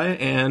nearby,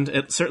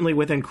 and certainly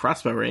within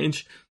crossbow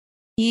range.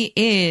 He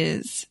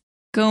is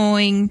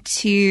going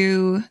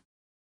to,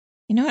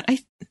 you know what?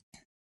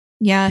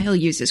 Yeah, he'll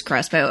use his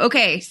crossbow.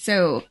 Okay,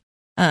 so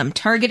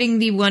targeting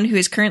the one who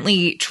is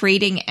currently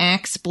trading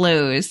axe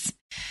blows.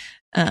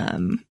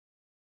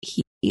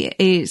 He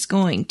is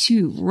going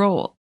to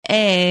roll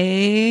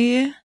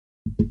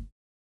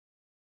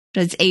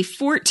does a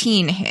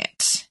 14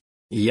 hit.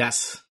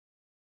 Yes.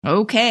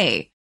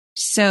 Okay,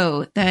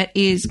 so that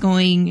is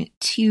going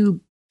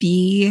to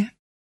be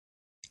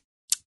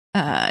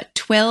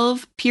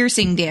 12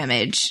 piercing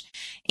damage.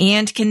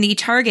 And can the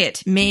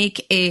target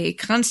make a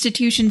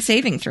Constitution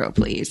saving throw,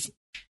 please?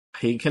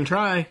 He can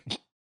try.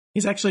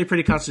 He's actually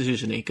pretty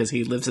constitution-y because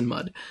he lives in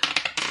mud.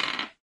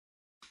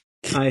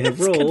 I have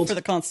It's good rolled for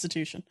the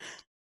Constitution.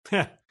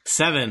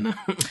 7.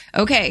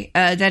 Okay,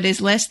 that is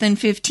less than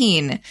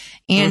 15.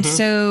 And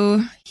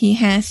so he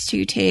has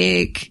to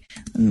take,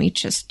 let me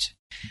just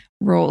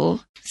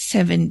roll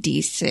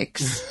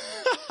 7d6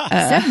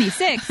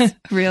 76.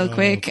 real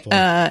quick.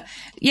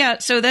 Yeah,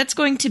 so that's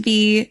going to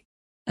be...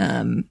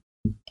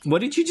 What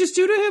did you just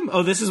do to him?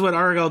 Oh, this is what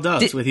Aragal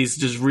does. He's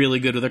just really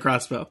good with a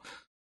crossbow.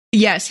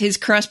 Yes, his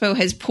crossbow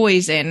has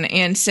poison,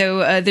 and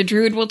so the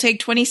druid will take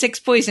 26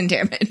 poison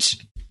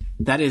damage.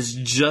 That is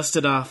just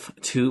enough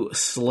to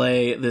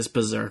slay this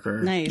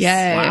berserker. Nice.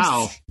 Yes.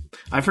 Wow.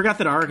 I forgot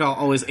that Aragal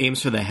always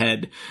aims for the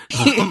head.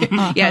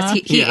 Yes,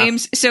 he Yeah.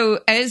 aims.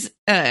 So as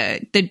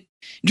the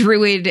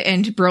druid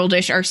and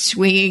Broldish are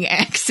swinging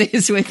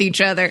axes with each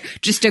other,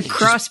 just a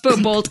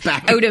crossbow bolt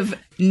out of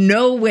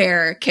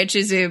nowhere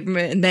catches him,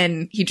 and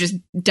then he just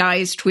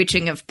dies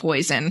twitching of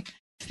poison.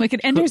 Like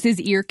it enters his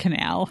ear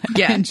canal.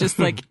 Yeah. And just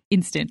like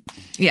instant.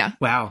 Yeah.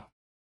 Wow.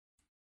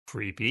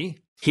 Creepy.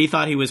 He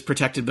thought he was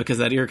protected because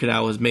that ear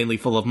canal was mainly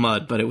full of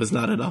mud, but it was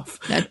not enough.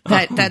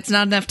 That's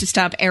not enough to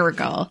stop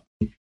Aragal.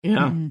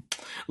 Yeah.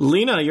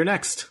 Lena, you're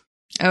next.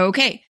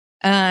 Okay.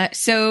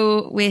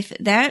 So with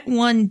that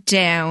one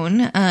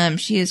down,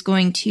 she is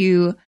going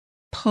to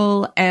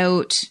pull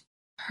out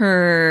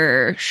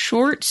her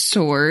short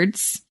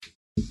swords.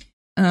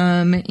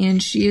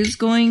 And she is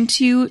going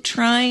to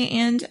try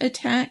and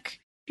attack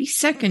the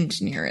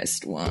second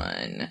nearest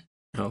one.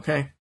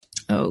 Okay.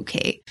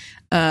 Okay.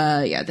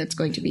 Yeah, that's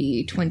going to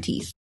be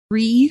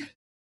 23.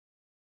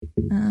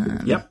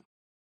 Yep.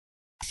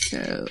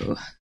 So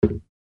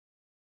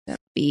that'll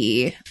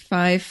be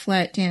 5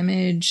 flat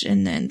damage,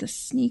 and then the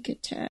sneak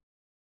attack.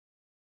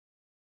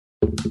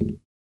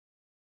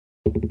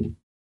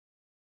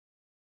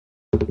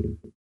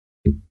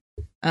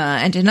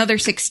 And another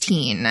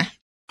 16.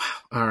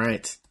 All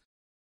right.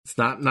 It's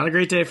not a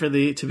great day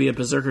to be a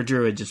berserker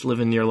druid, just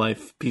living your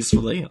life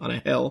peacefully on a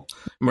hill,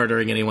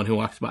 murdering anyone who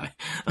walks by.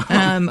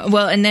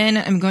 Well, and then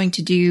I'm going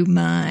to do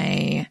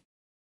my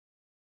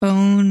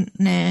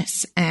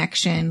bonus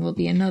action will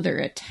be another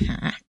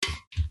attack.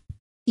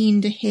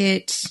 15 to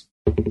hit.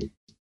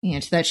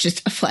 And that's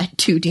just a flat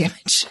 2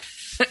 damage.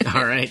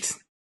 All right.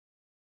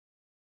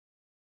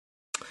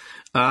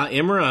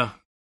 Imra.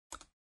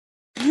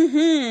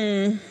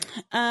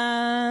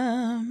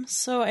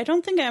 So I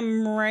don't think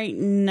I'm right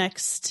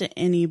next to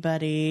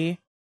anybody.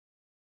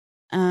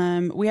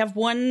 We have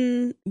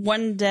one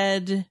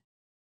dead,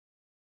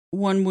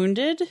 one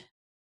wounded.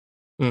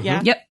 Mm-hmm.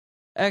 Yeah. Yep.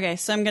 Okay,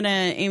 so I'm gonna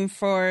aim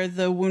for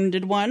the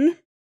wounded one.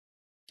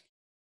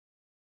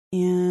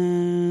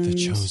 And The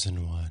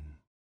chosen one.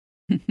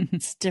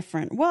 it's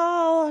different.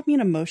 Well, I mean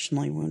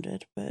emotionally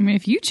wounded, but I mean,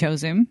 if you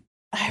chose him.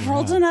 I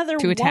rolled another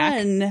To attack?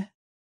 one.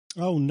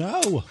 Oh no!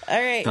 All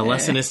right. The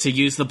lesson is to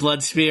use the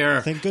blood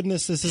spear. Thank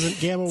goodness this isn't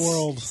Gamma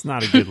World. It's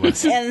not a good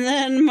lesson. And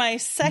then my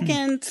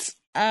second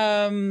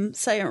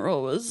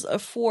roll was a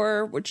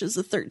 4, which is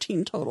a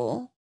 13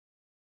 total.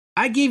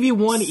 I gave you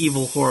one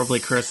evil, horribly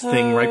cursed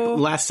thing right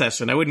last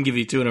session. I wouldn't give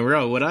you 2 in a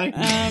row, would I?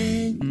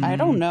 I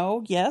don't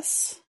know.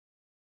 Yes.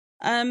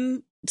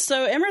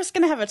 So Emra's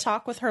gonna have a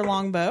talk with her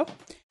longbow,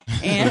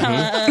 and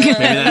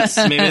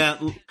maybe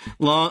that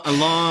a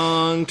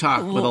long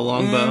talk with a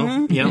longbow.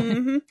 Mm-hmm, Yep.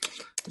 mm-hmm.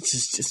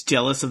 Just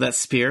jealous of that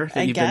spear that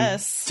I you've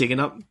guess. been digging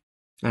up.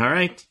 All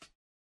right.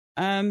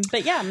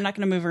 But yeah, I'm not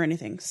gonna move or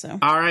anything. So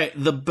All right,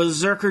 the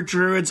Berserker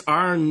Druids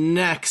are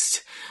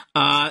next.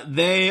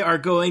 They are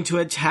going to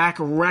attack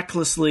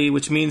recklessly,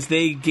 which means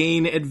they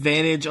gain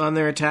advantage on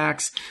their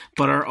attacks,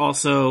 but are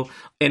also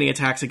any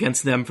attacks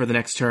against them for the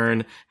next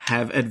turn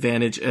have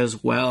advantage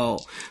as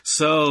well.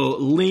 So,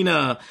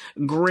 Lena,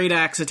 great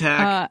axe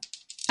attack.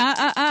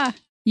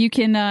 You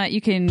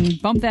can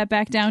bump that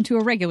back down to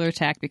a regular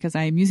attack because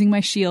I am using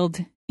my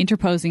shield,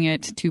 interposing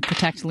it to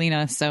protect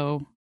Lena,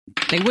 so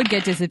they would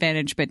get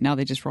disadvantage, but now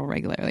they just roll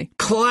regularly.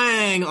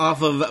 Clang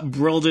off of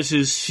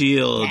Brildish's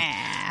shield.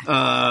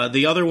 Yeah.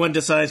 The other one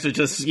decides to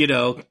just,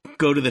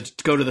 go to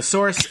the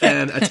source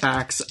and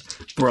attacks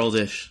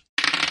Brildish.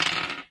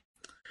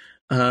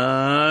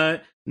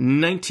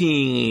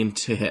 19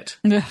 to hit.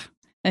 Ugh,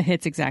 that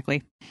hits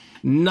exactly.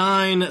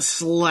 9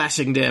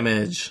 slashing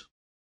damage.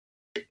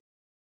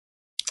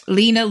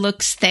 Lena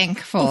looks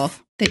thankful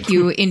that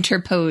you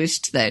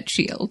interposed that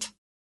shield.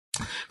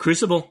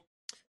 Crucible.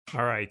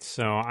 All right,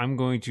 so I'm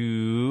going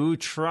to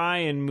try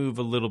and move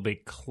a little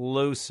bit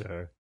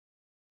closer,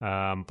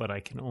 but I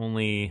can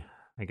only,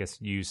 I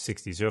guess, use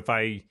 60. So if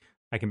I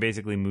can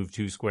basically move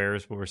 2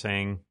 squares, what we're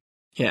saying,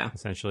 Yeah.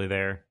 essentially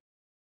there.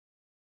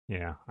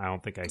 Yeah, I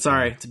don't think I can.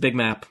 Sorry, it's a big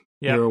map.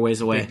 Yeah, You're a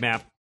ways away. Big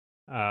map.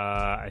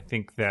 I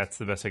think that's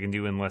the best I can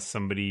do unless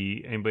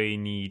anybody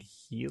need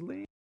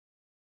healing?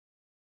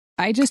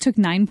 I just took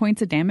 9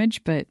 points of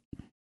damage, but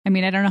I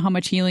mean, I don't know how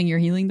much healing your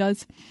healing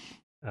does.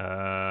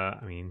 I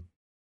mean,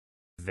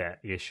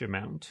 that-ish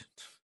amount.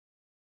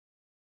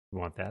 You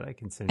want that? I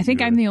can send I think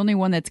you I'm the only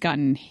one that's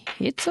gotten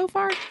hit so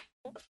far.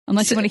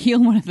 Unless you want to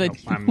heal one of the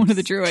one of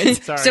the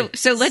druids. Sorry.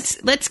 So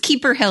let's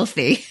keep her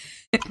healthy.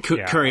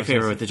 Yeah, Curry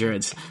favor with the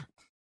druids.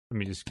 Let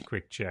me just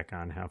quick check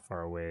on how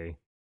far away.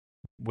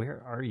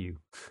 Where are you?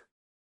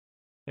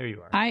 There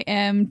you are. I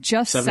am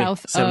just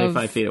south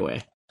 75 of... feet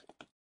away.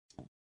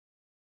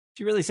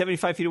 You're really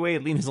 75 feet away?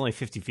 Lena's only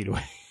 50 feet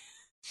away.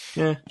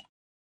 Yeah.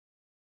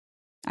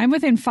 I'm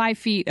within 5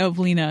 feet of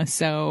Lena,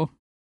 so...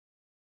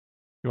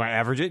 You want to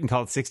average it and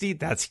call it 60?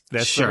 That's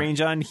Sure. the range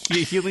on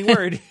healing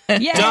word.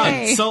 Yay!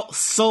 Done.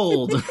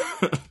 Sold.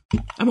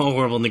 I'm a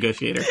horrible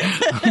negotiator.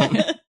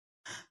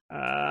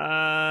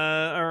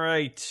 All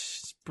right.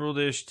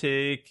 Bruldish,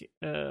 take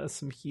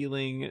some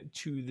healing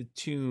to the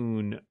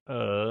tune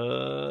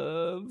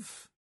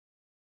of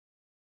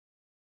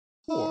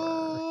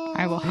 4.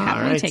 I will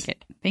happily take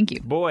it. Thank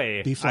you.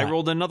 Boy, Be flat. I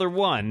rolled another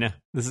 1.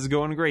 This is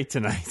going great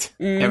tonight.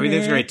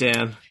 Everything's great,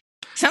 Dan.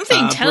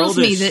 Something tells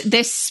me Broldish. that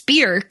this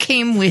spear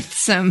came with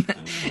some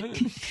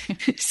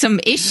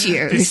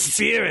issues. This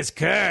spear is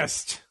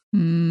cursed.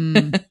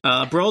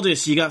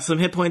 Broldish, you got some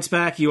hit points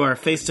back. You are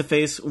face to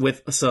face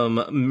with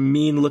some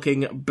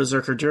mean-looking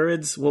berserker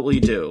druids. What will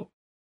you do?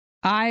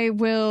 I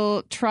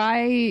will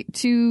try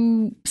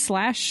to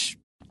slash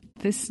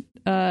this,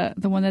 the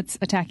one that's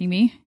attacking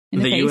me in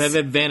the face. You have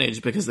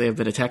advantage because they have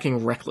been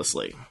attacking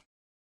recklessly.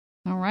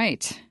 All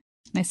right.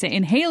 And I say,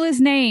 inhale his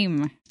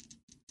name.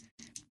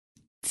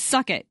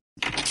 Suck it.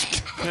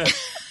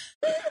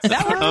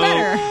 That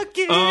worked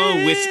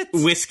better.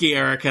 Whiskey,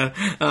 Erika.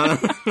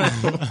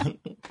 That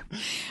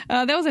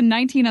was a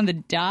 19 on the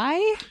die.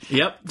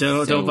 Yep.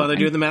 Don't bother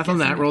doing the math on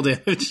that. Roll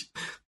damage.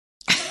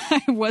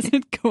 I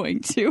wasn't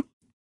going to.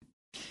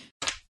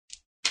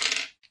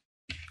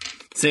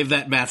 Save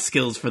that math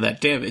skills for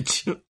that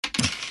damage.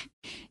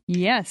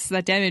 Yes,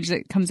 that damage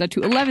that comes out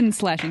to 11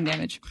 slashing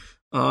damage.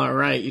 All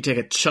right. You take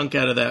a chunk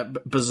out of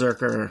that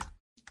berserker.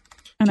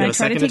 And Do you I have a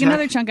try to second take attack?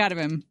 another chunk out of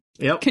him.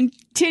 Yep.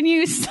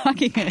 Continue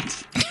sucking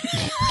it.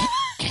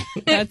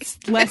 That's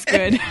less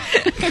good.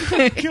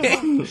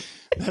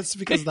 That's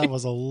because that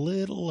was a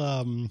little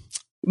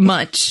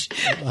Much.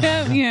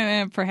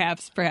 Yeah,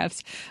 perhaps.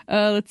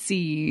 Let's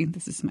see.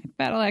 This is my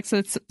battle axe, so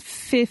it's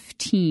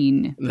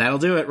 15. That'll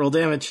do it. Roll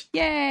damage.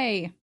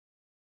 Yay!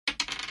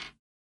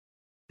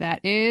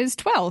 That is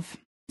 12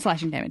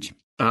 slashing damage.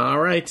 All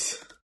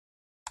right.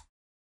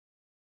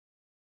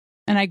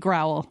 And I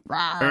growl.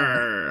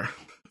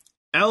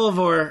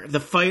 Elevor, the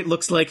fight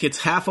looks like it's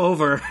half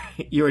over.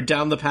 You're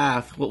down the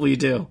path. What will you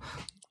do?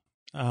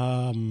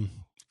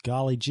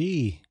 Golly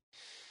gee.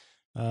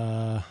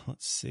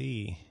 Let's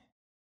see.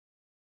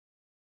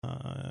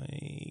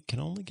 I can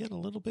only get a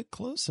little bit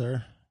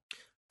closer.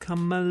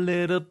 Come a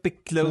little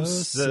bit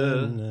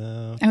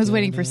closer. I was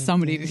waiting for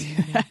somebody to do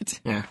that.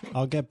 Yeah.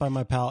 I'll get by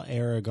my pal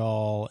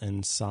Aragal,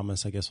 and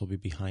Samus, I guess, will be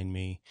behind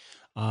me.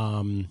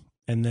 And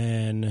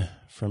then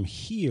from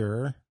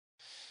here,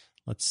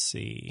 let's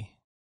see.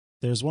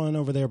 There's one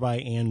over there by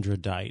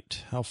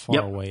Androdite. How far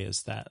away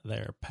is that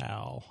there,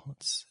 pal?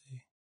 Let's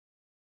see.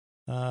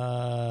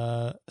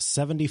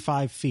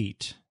 75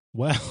 feet.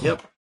 Well,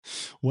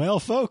 well,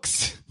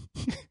 folks,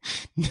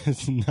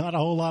 there's not a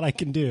whole lot I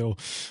can do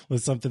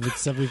with something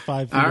that's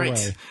 75 feet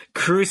away.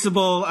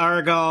 Crucible,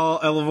 Argal,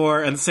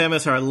 Elevor, and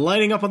Samus are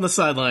lining up on the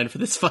sideline for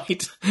this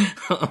fight.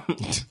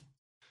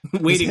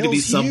 Waiting to be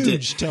subbed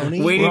in.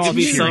 Tony. Waiting to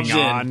be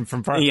subbed in.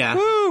 From far. Yeah.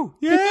 Woo!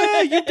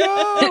 Yeah, you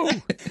go!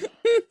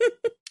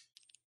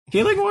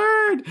 Healing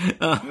word!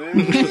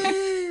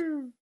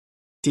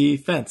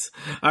 Defense.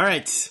 All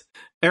right.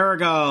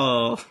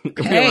 Aragal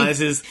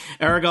realizes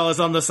Aragal is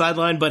on the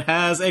sideline but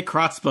has a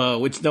crossbow,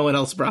 which no one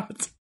else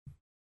brought.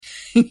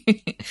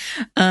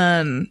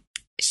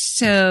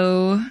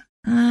 So,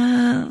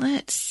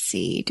 let's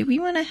see. Do we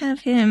want to have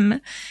him?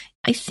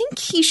 I think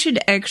he should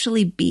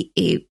actually be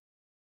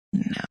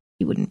no,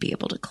 he wouldn't be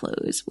able to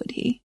close, would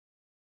he?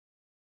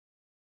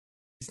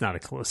 He's not a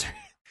closer.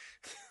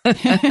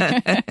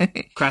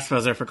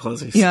 Crossbows are for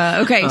closers.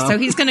 Yeah, okay. So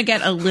he's going to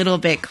get a little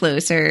bit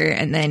closer,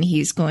 and then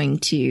he's going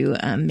to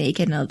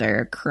make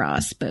another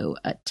crossbow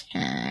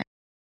attack.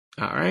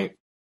 All right.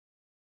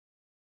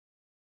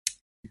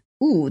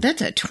 Ooh,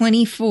 that's a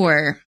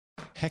 24.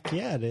 Heck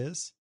yeah, it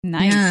is.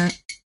 Nice.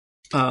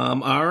 Yeah.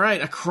 All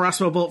right. A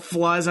crossbow bolt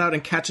flies out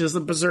and catches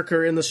the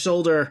berserker in the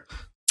shoulder.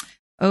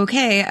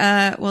 Okay,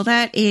 well,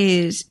 that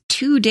is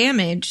 2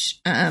 damage,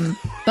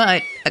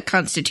 but a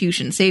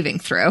Constitution saving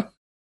throw.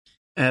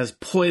 As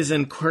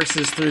poison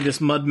courses through this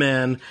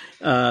mudman,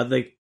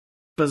 the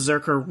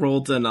berserker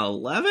rolled an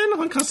 11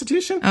 on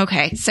Constitution.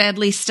 Okay,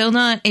 sadly, still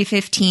not a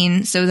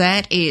 15, so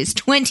that is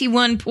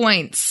 21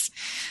 points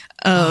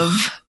of...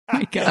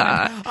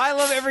 I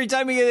love every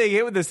time we get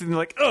hit with this and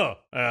like,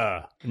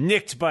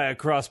 nicked by a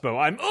crossbow.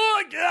 I'm,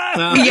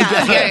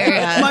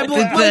 Yeah. My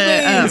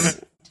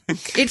veins!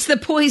 It's the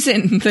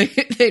poison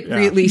that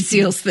really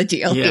seals the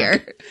deal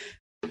here.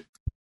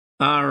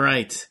 All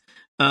right.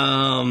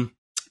 The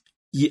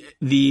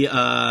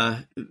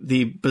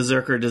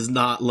berserker does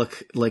not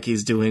look like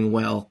he's doing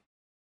well.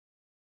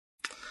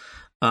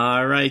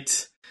 All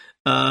right.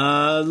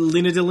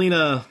 Lena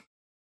Delina.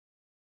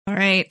 All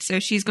right, so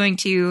she's going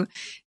to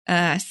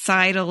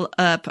sidle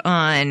up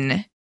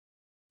on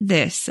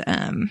this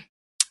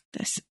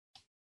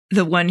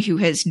the one who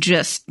has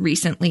just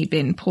recently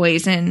been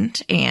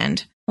poisoned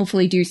and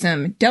hopefully do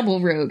some double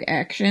rogue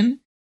action.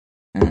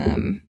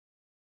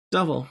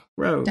 Double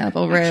rogue.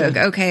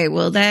 Okay,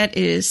 well, that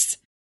is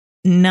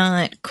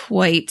not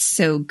quite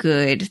so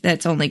good.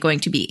 That's only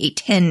going to be a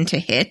 10 to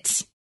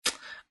hit.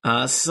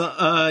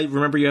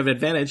 Remember, you have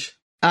advantage.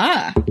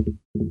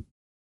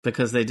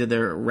 Because they did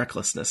their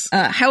recklessness.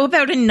 How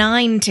about a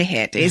 9 to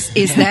hit? Is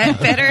that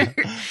better?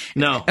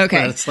 No.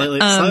 Okay. Slightly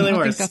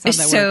worse.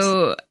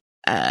 So,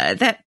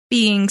 that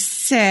being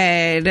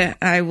said,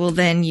 I will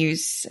then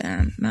use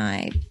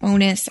my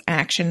bonus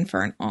action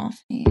for an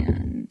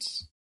offhand.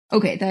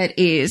 Okay, that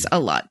is a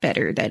lot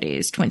better. That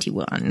is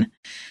 21.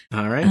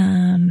 All right.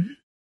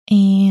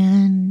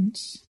 And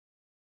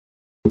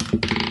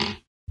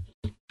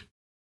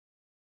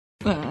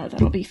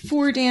that'll be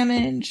 4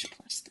 damage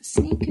plus the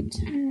sneak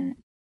attack.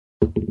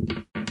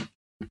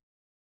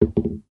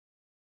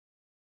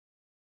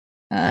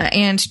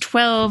 And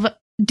 12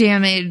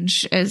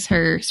 damage as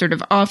her sort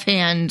of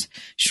offhand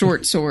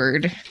short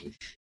sword.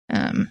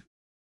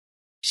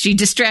 She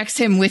distracts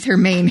him with her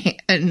main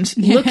hand,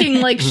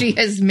 looking like she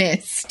has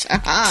missed.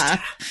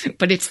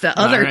 But it's the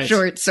other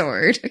short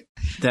sword.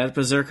 That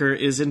berserker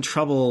is in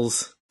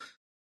troubles.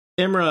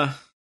 Imra.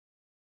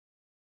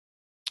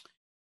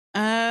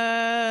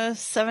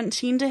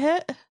 17 to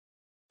hit.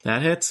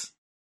 That hits.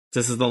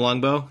 This is the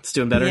longbow. It's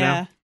doing better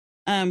now.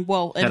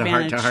 Well, Had advantage. a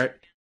heart to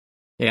heart.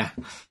 Yeah.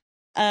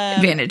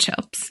 Advantage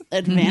helps.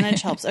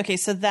 Advantage helps. Okay,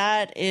 so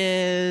that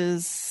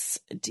is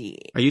D.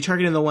 Are you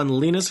targeting the one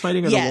Lena's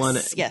fighting or the one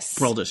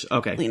Broldish?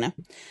 Okay. Lena.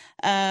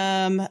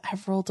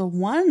 I've rolled a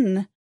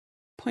 1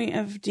 point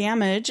of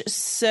damage,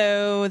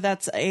 so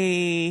that's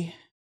a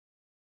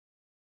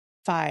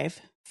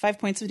 5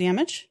 points of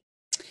damage.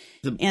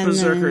 The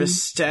berserker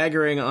is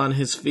staggering on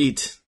his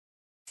feet.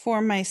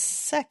 For my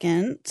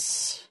second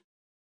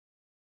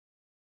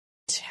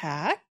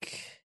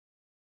attack,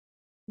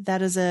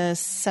 that is a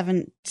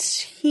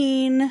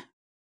 17.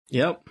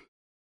 Yep.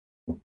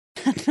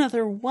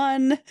 Another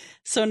 1,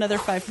 so another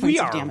 5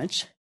 points of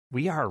damage.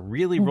 We are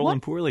really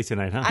rolling poorly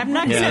tonight, huh? I'm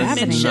not going to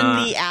mention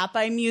the app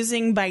I'm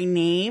using by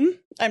name.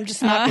 I'm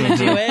just not going to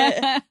do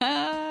it.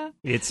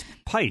 It's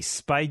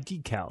Pice by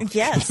Decal.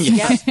 Yes,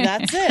 yes,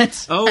 that's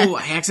it.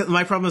 Oh,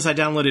 my problem is I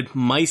downloaded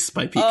Mice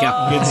by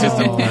Pika.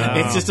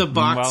 It's just a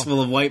box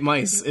full of white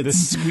mice. The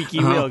squeaky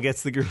wheel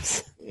gets the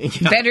grease.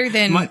 Yeah. Better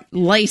than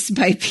lice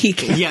by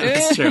Pika. Yeah,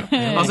 that's true.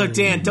 Also,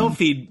 Dan, don't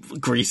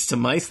feed grease to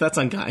mice. That's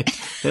unkind.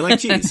 They like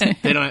cheese.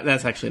 They don't.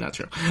 That's actually not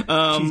true.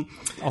 Cheese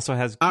also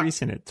has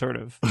grease in it, sort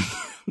of.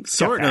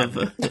 Sort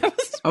of.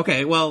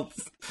 Okay, well,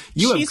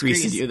 you have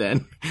grease in you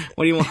then.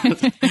 What do you want?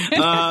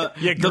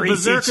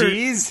 The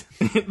cheese?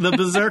 The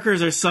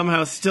berserkers are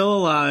somehow still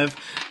alive.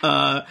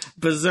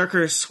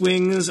 Berserker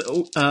swings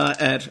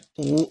at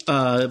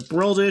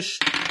Brildish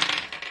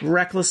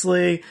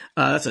recklessly.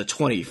 That's a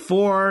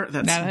 24.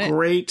 That's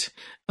great.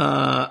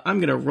 I'm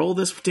going to roll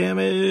this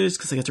damage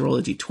because I get to roll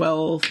a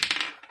d12.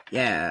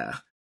 Yeah.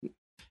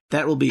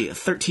 That will be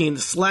 13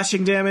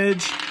 slashing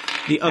damage.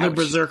 The other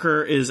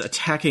berserker is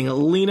attacking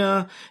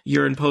Alina.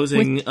 You're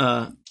imposing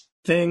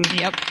thing.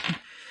 Yep.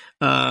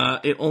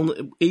 It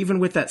only even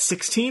with that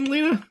 16,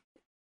 Lena?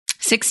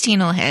 16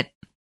 will hit.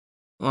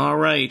 All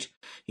right.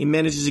 He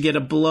manages to get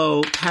a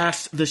blow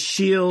past the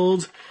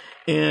shield,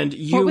 and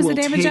you What was will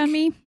the damage take, on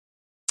me?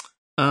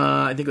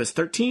 I think it was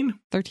 13.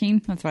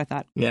 13? That's what I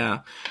thought.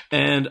 Yeah.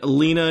 And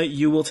Lena,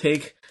 you will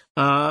take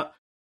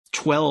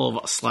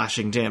 12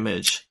 slashing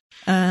damage.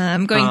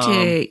 I'm going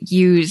to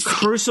use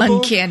Crucible?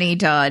 Uncanny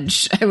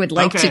Dodge. I would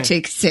like to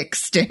take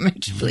 6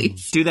 damage,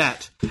 please. Do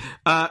that.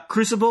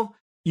 Crucible,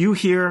 you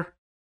hear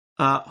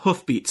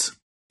hoofbeats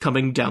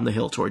coming down the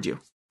hill toward you.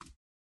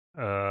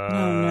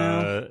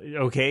 no.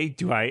 Okay.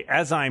 Do I,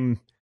 as I'm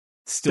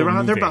still They're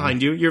moving,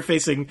 behind you. You're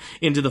facing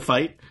into the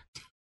fight.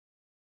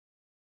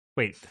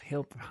 Wait, the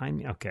hill behind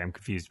me? Okay, I'm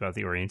confused about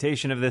the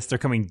orientation of this. They're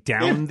coming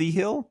down the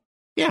hill?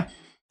 Yeah.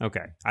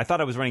 Okay. I thought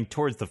I was running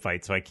towards the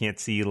fight, so I can't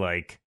see,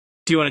 like...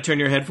 Do you want to turn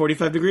your head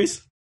 45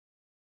 degrees?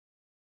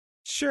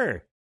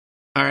 Sure.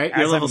 All right,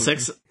 you're level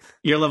 6.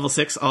 You're level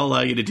 6. I'll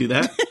allow you to do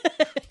that.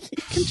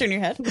 You can turn your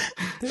head.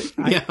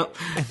 Yeah.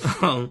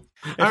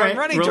 If I'm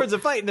running towards a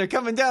fight and they're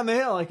coming down the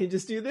hill, I can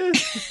just do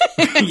this.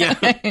 Yeah.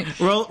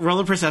 Roll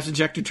a perception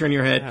check to turn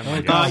your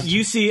head.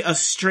 You see a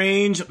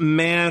strange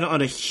man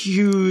on a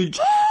huge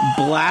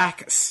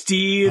black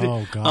steed,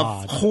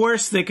 a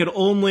horse that could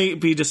only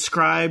be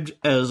described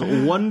as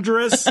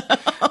wondrous.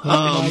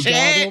 Oh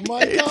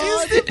my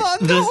god!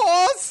 The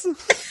horse!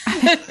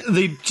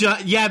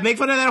 Make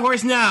fun of that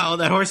horse now.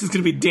 That horse is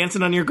going to be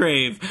dancing on your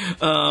grave.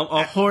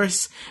 A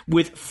horse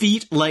with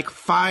feet like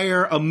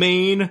fire, a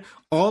mane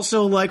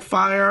also like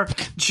fire,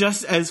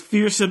 just as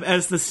fearsome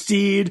as the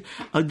steed,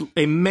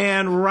 a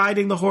man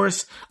riding the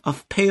horse, a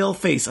pale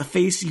face, a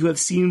face you have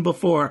seen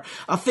before,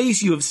 a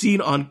face you have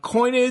seen on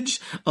coinage,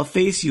 a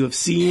face you have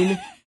seen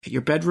at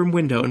your bedroom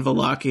window in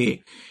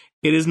Vallaki.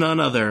 It is none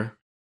other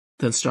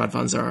than Strahd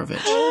von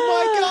Zarovich. Oh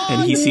my god!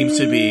 And he seems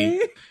to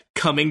be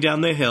coming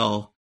down the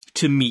hill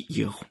to meet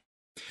you.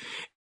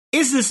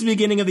 Is this the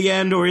beginning of the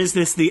end, or is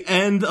this the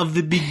end of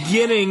the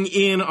beginning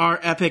in our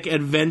epic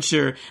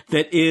adventure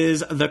that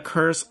is the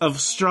Curse of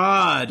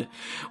Strahd?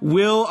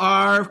 Will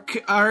our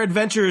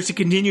adventurers to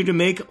continue to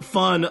make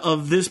fun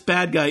of this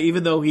bad guy,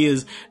 even though he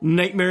is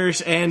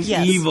nightmarish and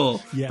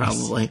evil? Yes.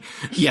 Probably.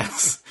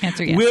 Yes.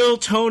 Answer yes. Will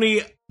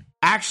Tony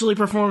actually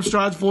perform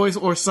Strahd's voice,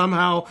 or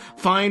somehow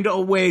find a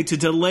way to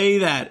delay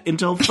that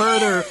until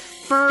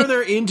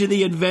further into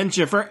the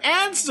adventure? For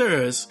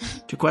answers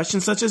to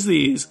questions such as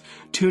these,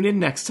 tune in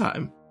next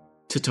time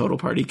to Total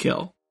Party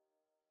Kill.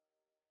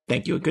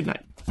 Thank you and good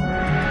night.